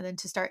plan and then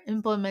to start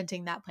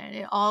implementing that plan.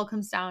 It all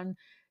comes down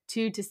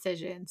to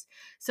decisions.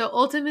 So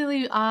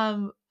ultimately,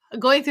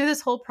 going through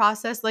this whole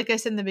process, like I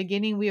said in the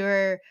beginning, we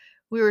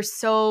were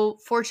so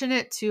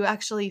fortunate to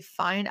actually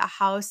find a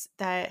house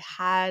that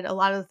had a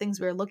lot of the things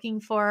we were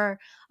looking for.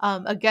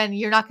 Again,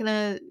 you're not going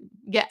to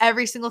get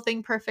every single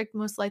thing perfect.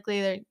 Most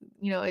likely,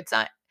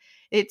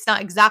 it's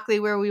not exactly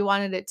where we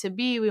wanted it to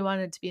be. We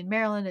wanted it to be in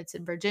Maryland. It's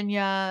in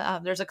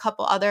Virginia. There's a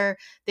couple other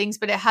things,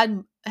 but it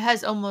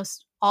has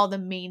almost all the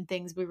main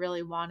things we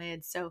really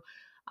wanted. So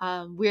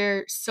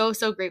we're so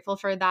grateful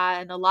for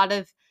that, and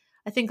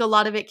I think a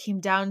lot of it came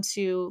down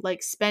to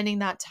like spending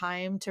that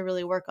time to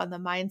really work on the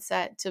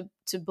mindset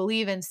to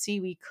believe and see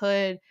we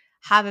could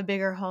have a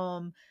bigger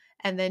home,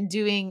 and then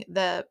doing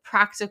the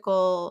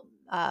practical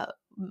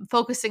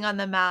focusing on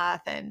the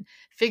math and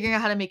figuring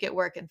out how to make it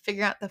work, and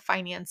figuring out the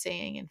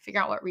financing and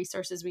figuring out what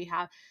resources we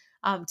have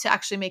to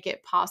actually make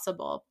it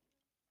possible.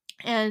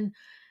 And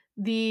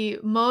the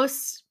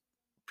most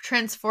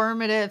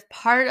transformative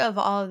part of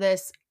all of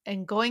this,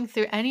 and going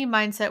through any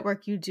mindset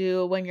work you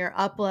do when you're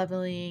up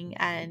leveling,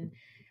 and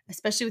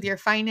especially with your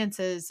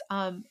finances,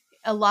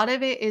 a lot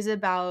of it is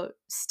about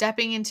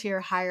stepping into your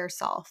higher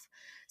self.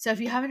 So if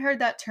you haven't heard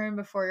that term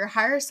before, your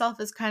higher self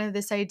is kind of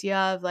this idea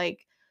of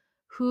like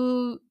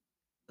who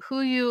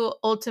who you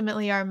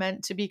ultimately are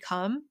meant to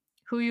become,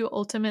 who you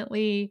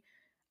ultimately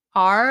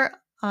are.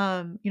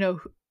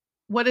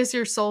 What is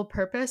your sole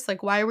purpose?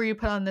 Like, why were you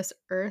put on this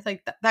earth?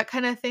 Like that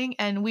kind of thing.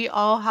 And we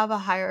all have a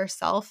higher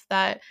self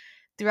that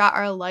throughout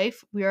our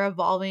life we are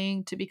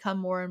evolving to become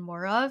more and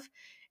more of.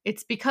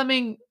 It's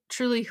becoming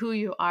truly who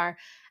you are.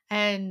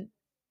 And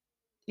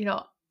you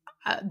know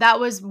that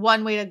was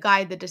one way to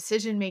guide the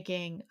decision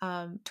making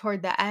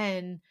toward the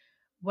end,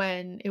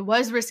 when it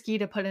was risky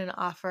to put in an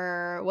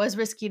offer, it was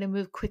risky to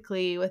move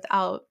quickly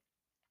without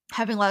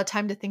having a lot of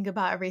time to think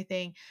about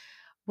everything,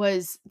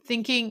 was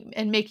thinking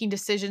and making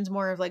decisions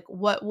more of like,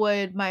 what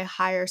would my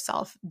higher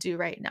self do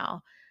right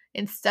now,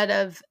 instead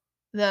of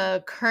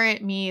the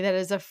current me that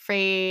is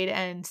afraid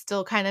and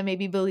still kind of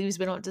maybe believes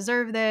we don't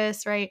deserve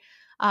this, right?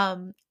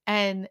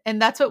 And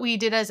that's what we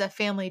did as a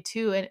family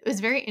too. And it was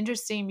very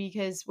interesting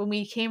because when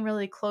we came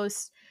really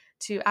close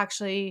to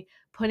actually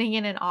putting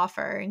in an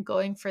offer and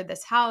going for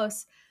this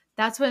house,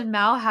 that's when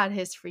Mal had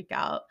his freak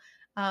out.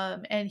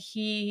 And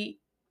he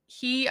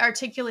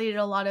articulated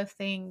a lot of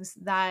things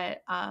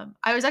that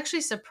I was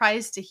actually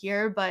surprised to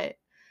hear, but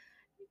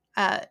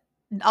uh,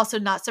 also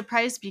not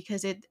surprised,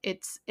 because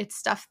it's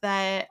stuff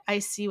that I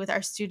see with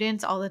our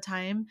students all the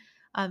time,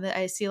 that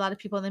I see a lot of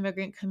people in the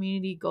immigrant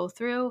community go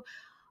through.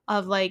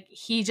 Of like,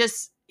 he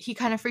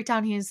kind of freaked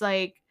out. He's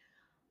like,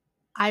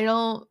 I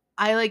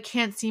like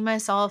can't see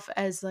myself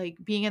as like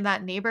being in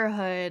that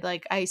neighborhood.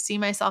 Like I see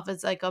myself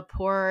as like a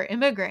poor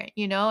immigrant,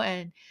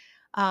 and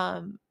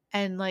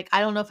like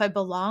I don't know if I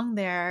belong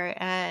there.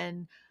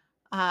 And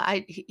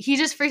he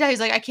just freaked out.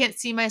 He's like, I can't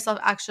see myself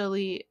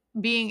actually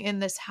being in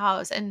this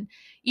house. And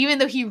even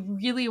though he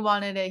really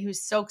wanted it, he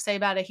was so excited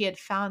about it. He had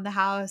found the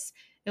house.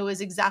 It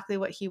was exactly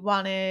what he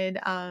wanted.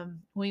 When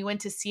we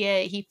went to see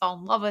it, he fell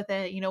in love with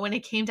it. When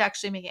it came to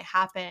actually make it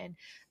happen,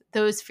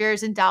 those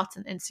fears and doubts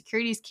and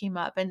insecurities came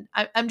up. And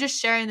I'm just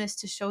sharing this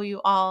to show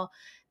you all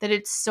that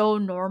it's so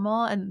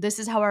normal. And this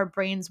is how our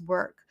brains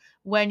work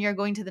when you're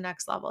going to the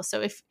next level.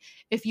 So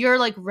if you're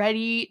like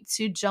ready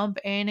to jump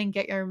in and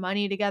get your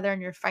money together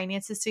and your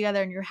finances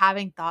together, and you're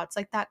having thoughts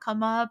like that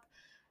come up,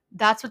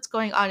 that's what's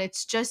going on.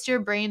 It's just your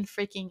brain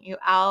freaking you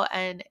out,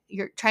 and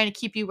you're trying to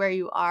keep you where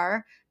you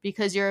are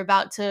because you're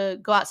about to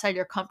go outside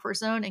your comfort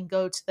zone and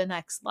go to the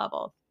next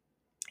level.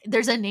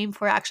 There's a name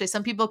for it, actually.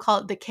 Some people call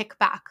it the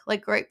kickback.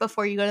 Like right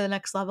before you go to the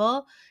next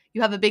level,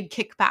 you have a big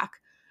kickback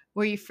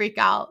where you freak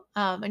out,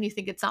 and you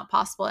think it's not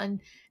possible. And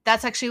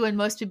that's actually when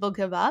most people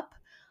give up.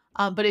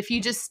 But if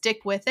you just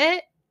stick with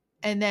it,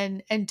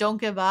 and don't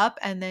give up,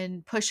 and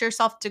then push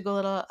yourself to go a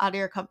little out of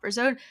your comfort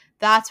zone,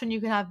 that's when you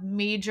can have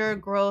major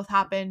growth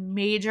happen,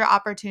 major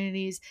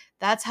opportunities.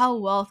 That's how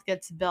wealth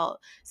gets built.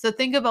 So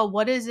think about,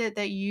 what is it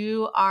that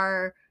you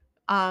are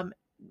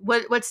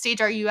what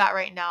stage are you at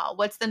right now?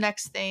 What's the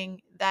next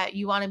thing that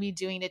you want to be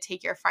doing to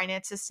take your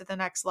finances to the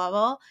next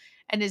level?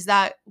 And is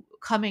that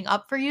coming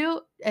up for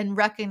you? And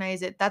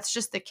recognize it. That's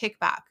just the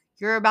kickback.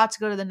 You're about to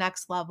go to the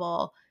next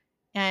level.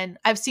 And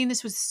I've seen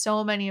this with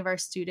so many of our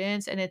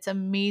students, and it's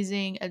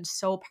amazing and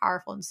so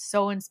powerful and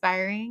so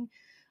inspiring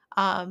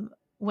um,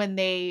 when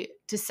they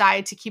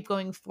decide to keep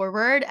going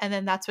forward. And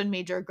then that's when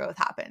major growth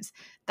happens.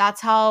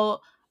 That's how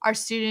our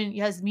student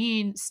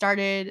Yasmin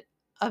started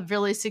a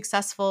really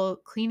successful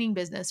cleaning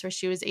business where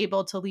she was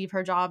able to leave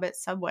her job at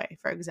Subway,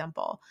 for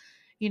example.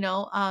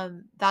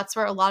 That's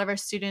where a lot of our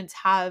students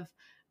have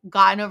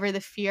gotten over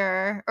the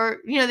fear, or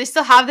they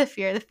still have the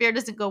fear. The fear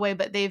doesn't go away,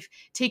 but they've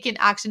taken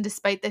action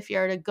despite the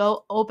fear to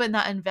go open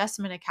that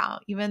investment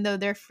account, even though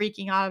they're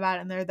freaking out about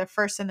it and they're the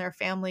first in their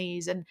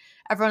families, and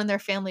everyone in their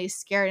family is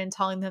scared and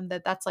telling them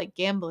that that's like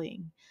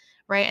gambling,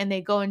 right? And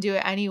they go and do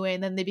it anyway,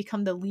 and then they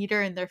become the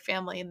leader in their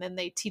family, and then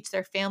they teach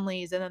their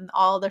families, and then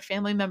all their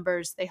family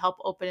members, they help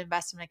open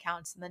investment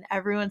accounts, and then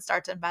everyone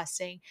starts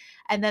investing,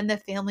 and then the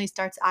family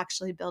starts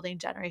actually building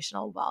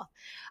generational wealth.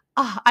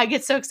 I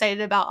get so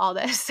excited about all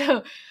this.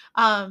 So,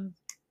 but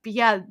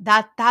yeah,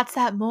 that's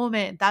that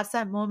moment. That's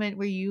that moment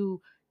where you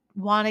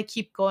want to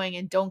keep going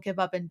and don't give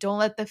up and don't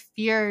let the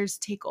fears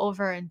take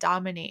over and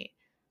dominate.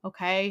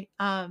 Okay.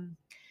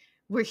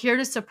 We're here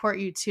to support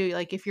you too.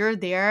 Like if you're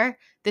there,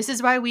 this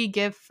is why we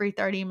give free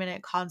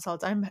 30-minute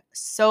consults. I'm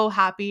so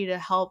happy to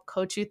help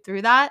coach you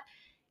through that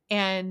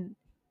and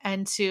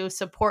to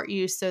support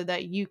you so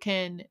that you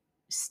can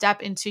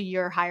step into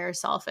your higher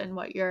self and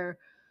what you're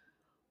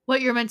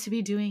meant to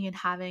be doing and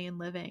having and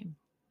living.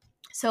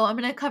 So I'm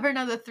going to cover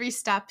now the 3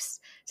 steps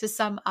to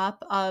sum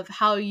up of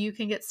how you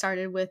can get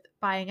started with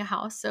buying a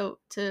house. So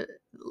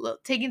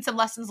taking some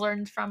lessons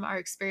learned from our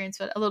experience,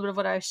 but a little bit of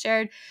what I've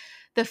shared.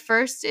 The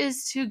first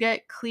is to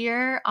get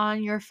clear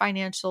on your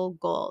financial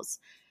goals.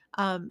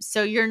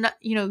 So you're not,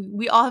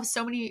 we all have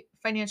so many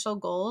financial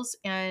goals,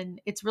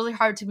 and it's really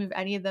hard to move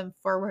any of them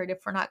forward if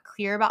we're not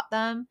clear about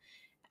them.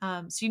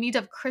 So you need to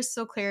have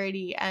crystal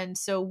clarity. And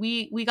so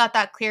we got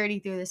that clarity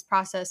through this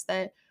process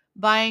that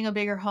buying a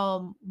bigger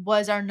home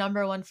was our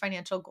number one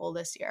financial goal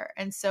this year.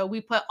 And so we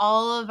put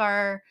all of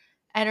our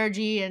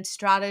energy and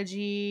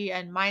strategy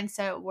and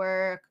mindset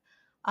work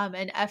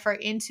and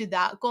effort into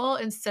that goal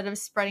instead of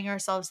spreading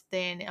ourselves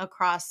thin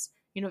across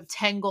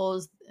 10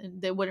 goals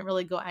that wouldn't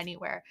really go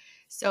anywhere.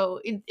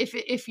 So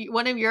if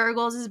one of your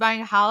goals is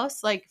buying a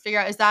house, like figure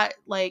out, is that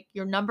like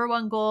your number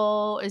one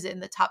goal? Is it in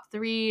the top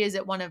 3? Is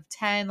it one of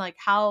 10? Like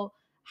how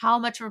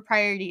much of a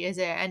priority is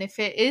it? And if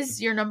it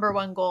is your number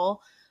one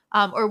goal,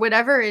 or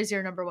whatever is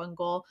your number one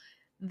goal,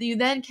 you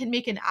then can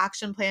make an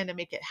action plan to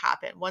make it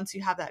happen once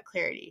you have that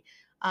clarity.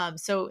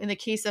 So in the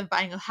case of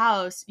buying a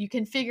house, you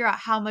can figure out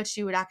how much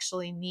you would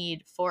actually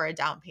need for a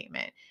down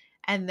payment.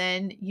 And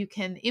then you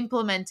can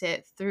implement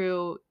it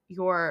through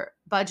your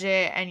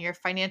budget and your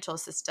financial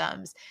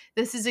systems.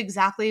 This is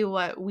exactly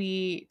what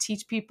we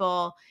teach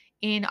people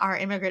in our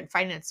immigrant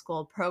finance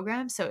school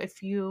program. So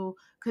if you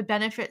could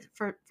benefit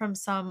from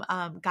some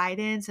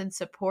guidance and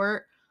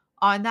support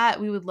on that,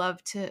 we would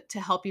love to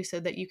help you so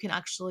that you can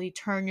actually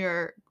turn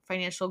your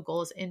financial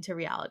goals into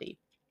reality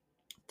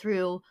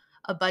through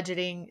a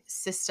budgeting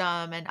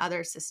system and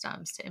other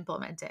systems to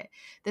implement it.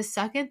 The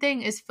second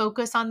thing is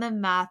focus on the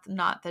math,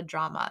 not the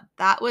drama.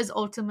 That was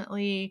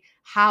ultimately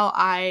how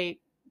I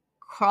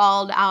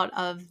crawled out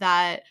of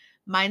that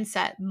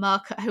mindset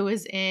muck I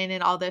was in,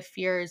 and all the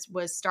fears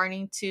was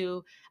starting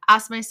to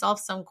ask myself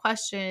some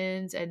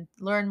questions and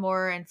learn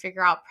more and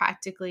figure out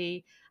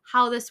practically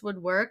how this would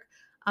work,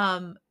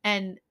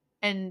 and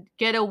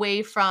get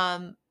away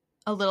from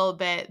a little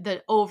bit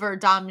the over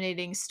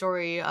dominating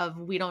story of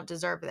we don't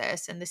deserve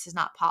this and this is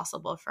not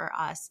possible for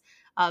us,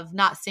 of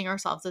not seeing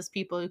ourselves as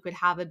people who could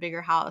have a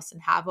bigger house and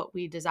have what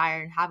we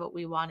desire and have what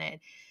we wanted.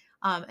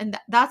 And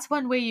that's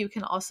one way you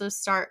can also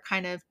start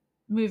kind of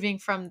moving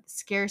from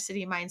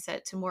scarcity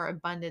mindset to more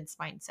abundance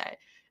mindset.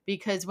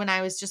 Because when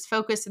I was just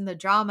focused in the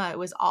drama, it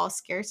was all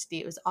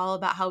scarcity. It was all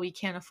about how we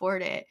can't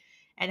afford it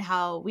and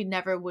how we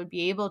never would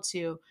be able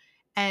to.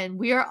 And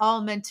we are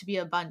all meant to be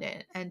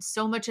abundant. And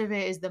so much of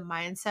it is the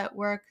mindset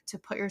work to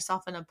put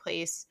yourself in a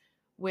place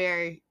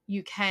where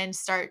you can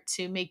start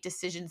to make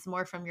decisions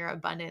more from your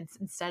abundance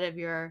instead of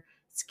your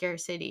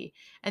scarcity.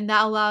 And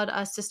that allowed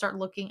us to start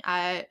looking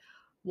at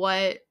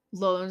what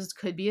loans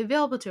could be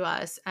available to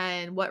us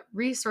and what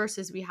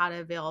resources we had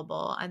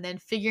available, and then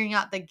figuring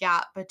out the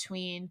gap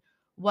between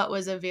what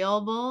was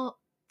available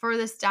for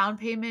this down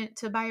payment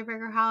to buy a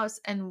bigger house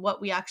and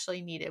what we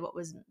actually needed, what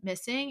was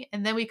missing.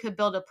 And then we could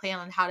build a plan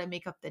on how to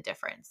make up the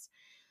difference,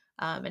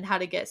 and how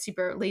to get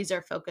super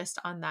laser focused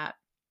on that.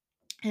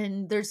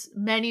 And there's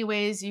many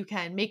ways you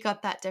can make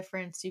up that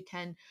difference. You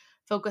can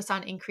focus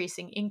on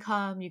increasing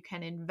income, you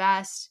can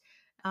invest,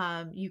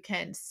 you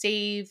can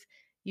save,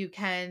 you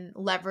can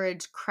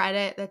leverage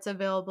credit that's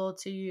available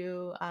to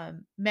you.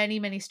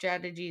 Many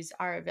strategies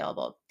are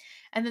available.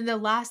 And then the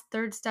last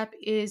third step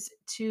is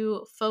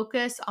to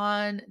focus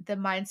on the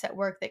mindset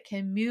work that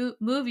can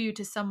move you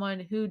to someone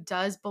who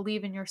does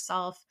believe in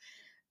yourself,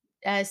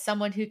 as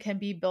someone who can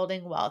be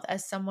building wealth,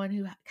 as someone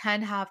who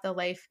can have the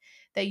life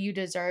that you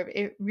deserve.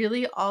 It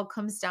really all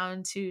comes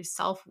down to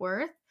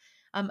self-worth.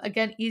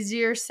 Again,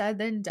 easier said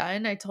than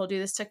done. I told you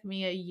this took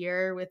me a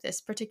year with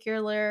this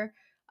particular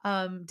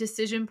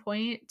decision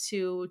point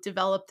to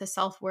develop the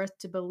self-worth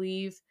to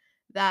believe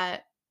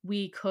that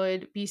we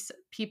could be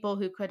people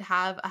who could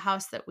have a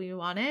house that we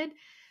wanted.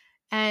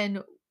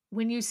 And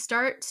when you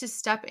start to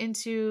step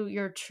into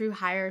your true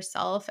higher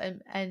self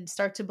and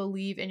start to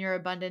believe in your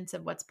abundance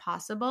of what's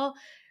possible,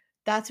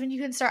 that's when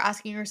you can start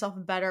asking yourself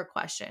better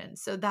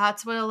questions. So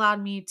that's what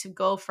allowed me to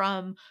go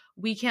from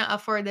we can't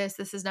afford this,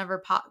 this is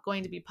never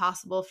going to be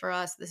possible for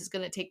us, this is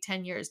going to take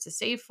 10 years to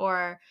save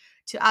for,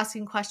 to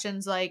asking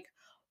questions like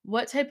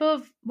what type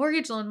of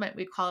mortgage loan might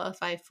we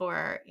qualify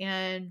for,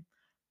 and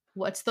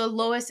what's the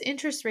lowest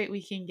interest rate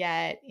we can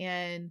get,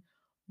 and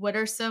what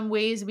are some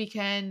ways we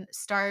can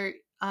start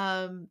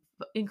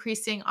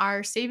increasing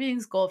our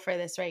savings goal for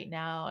this right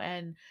now,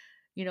 and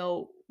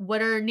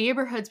what are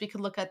neighborhoods we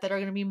could look at that are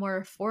going to be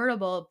more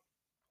affordable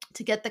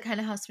to get the kind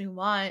of house we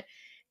want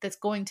that's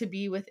going to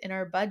be within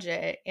our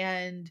budget,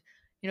 and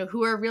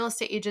who are real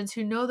estate agents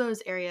who know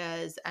those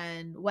areas,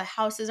 and what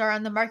houses are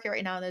on the market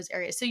right now in those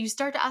areas. So you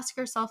start to ask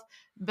yourself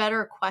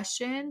better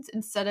questions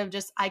instead of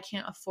just I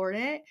can't afford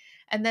it,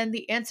 and then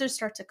the answers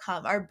start to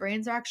come. Our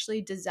brains are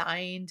actually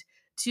designed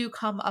to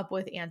come up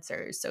with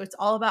answers. So it's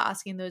all about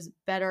asking those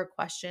better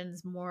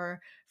questions,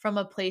 more from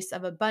a place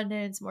of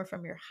abundance, more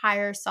from your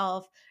higher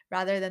self,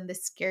 rather than the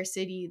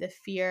scarcity, the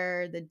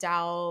fear, the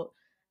doubt,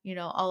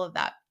 all of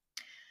that.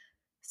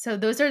 So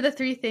those are the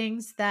three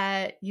things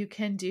that you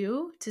can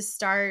do to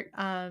start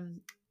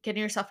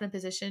getting yourself in a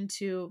position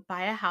to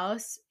buy a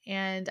house.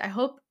 And I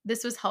hope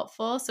this was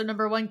helpful. So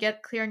number one,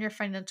 get clear on your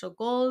financial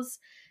goals.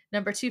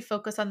 Number two,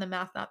 focus on the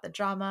math, not the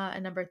drama.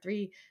 And number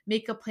three,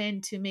 make a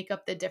plan to make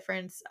up the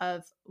difference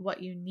of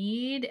what you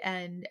need,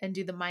 and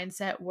do the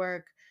mindset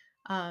work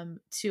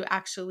to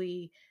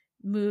actually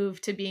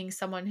move to being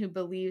someone who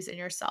believes in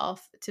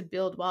yourself to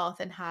build wealth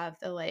and have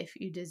the life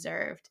you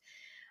deserved.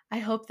 I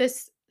hope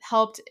this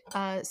helped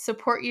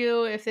support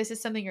you if this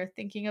is something you're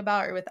thinking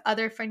about or with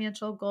other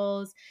financial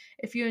goals.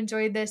 If you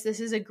enjoyed this, this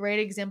is a great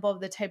example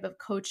of the type of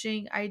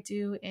coaching I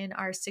do in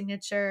our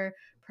signature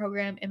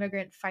program,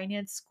 Immigrant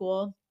Finance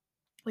School,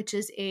 which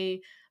is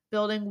a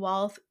building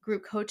wealth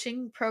group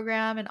coaching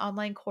program, an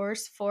online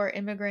course for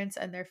immigrants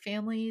and their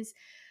families.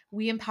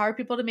 We empower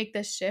people to make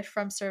this shift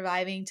from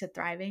surviving to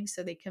thriving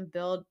so they can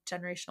build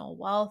generational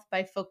wealth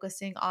by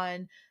focusing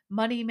on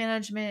money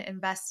management,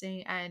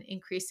 investing, and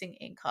increasing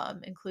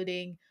income,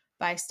 including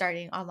by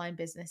starting online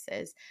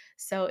businesses.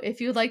 So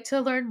if you'd like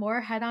to learn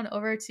more, head on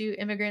over to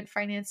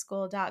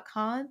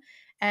immigrantfinanceschool.com.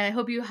 And I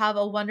hope you have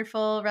a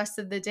wonderful rest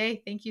of the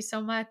day. Thank you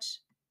so much.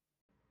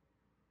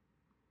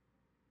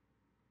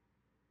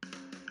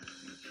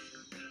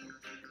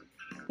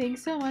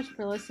 Thanks so much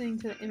for listening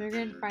to the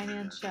Immigrant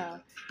Finance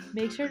Show.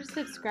 Make sure to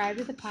subscribe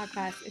to the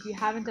podcast if you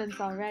haven't done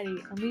so already,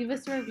 and leave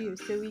us a review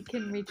so we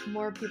can reach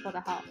more people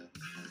to help.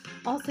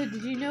 Also,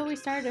 did you know we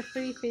started a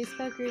free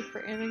Facebook group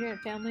for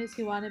immigrant families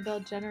who want to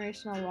build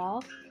generational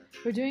wealth?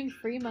 We're doing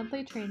free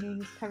monthly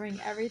trainings covering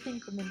everything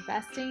from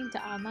investing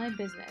to online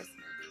business.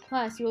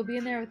 Plus, you will be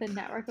in there with a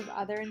network of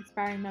other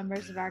inspiring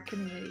members of our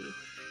community.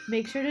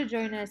 Make sure to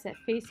join us at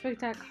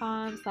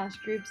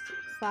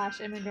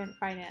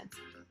facebook.com/groups/immigrantfinance,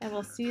 and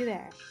we'll see you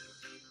there.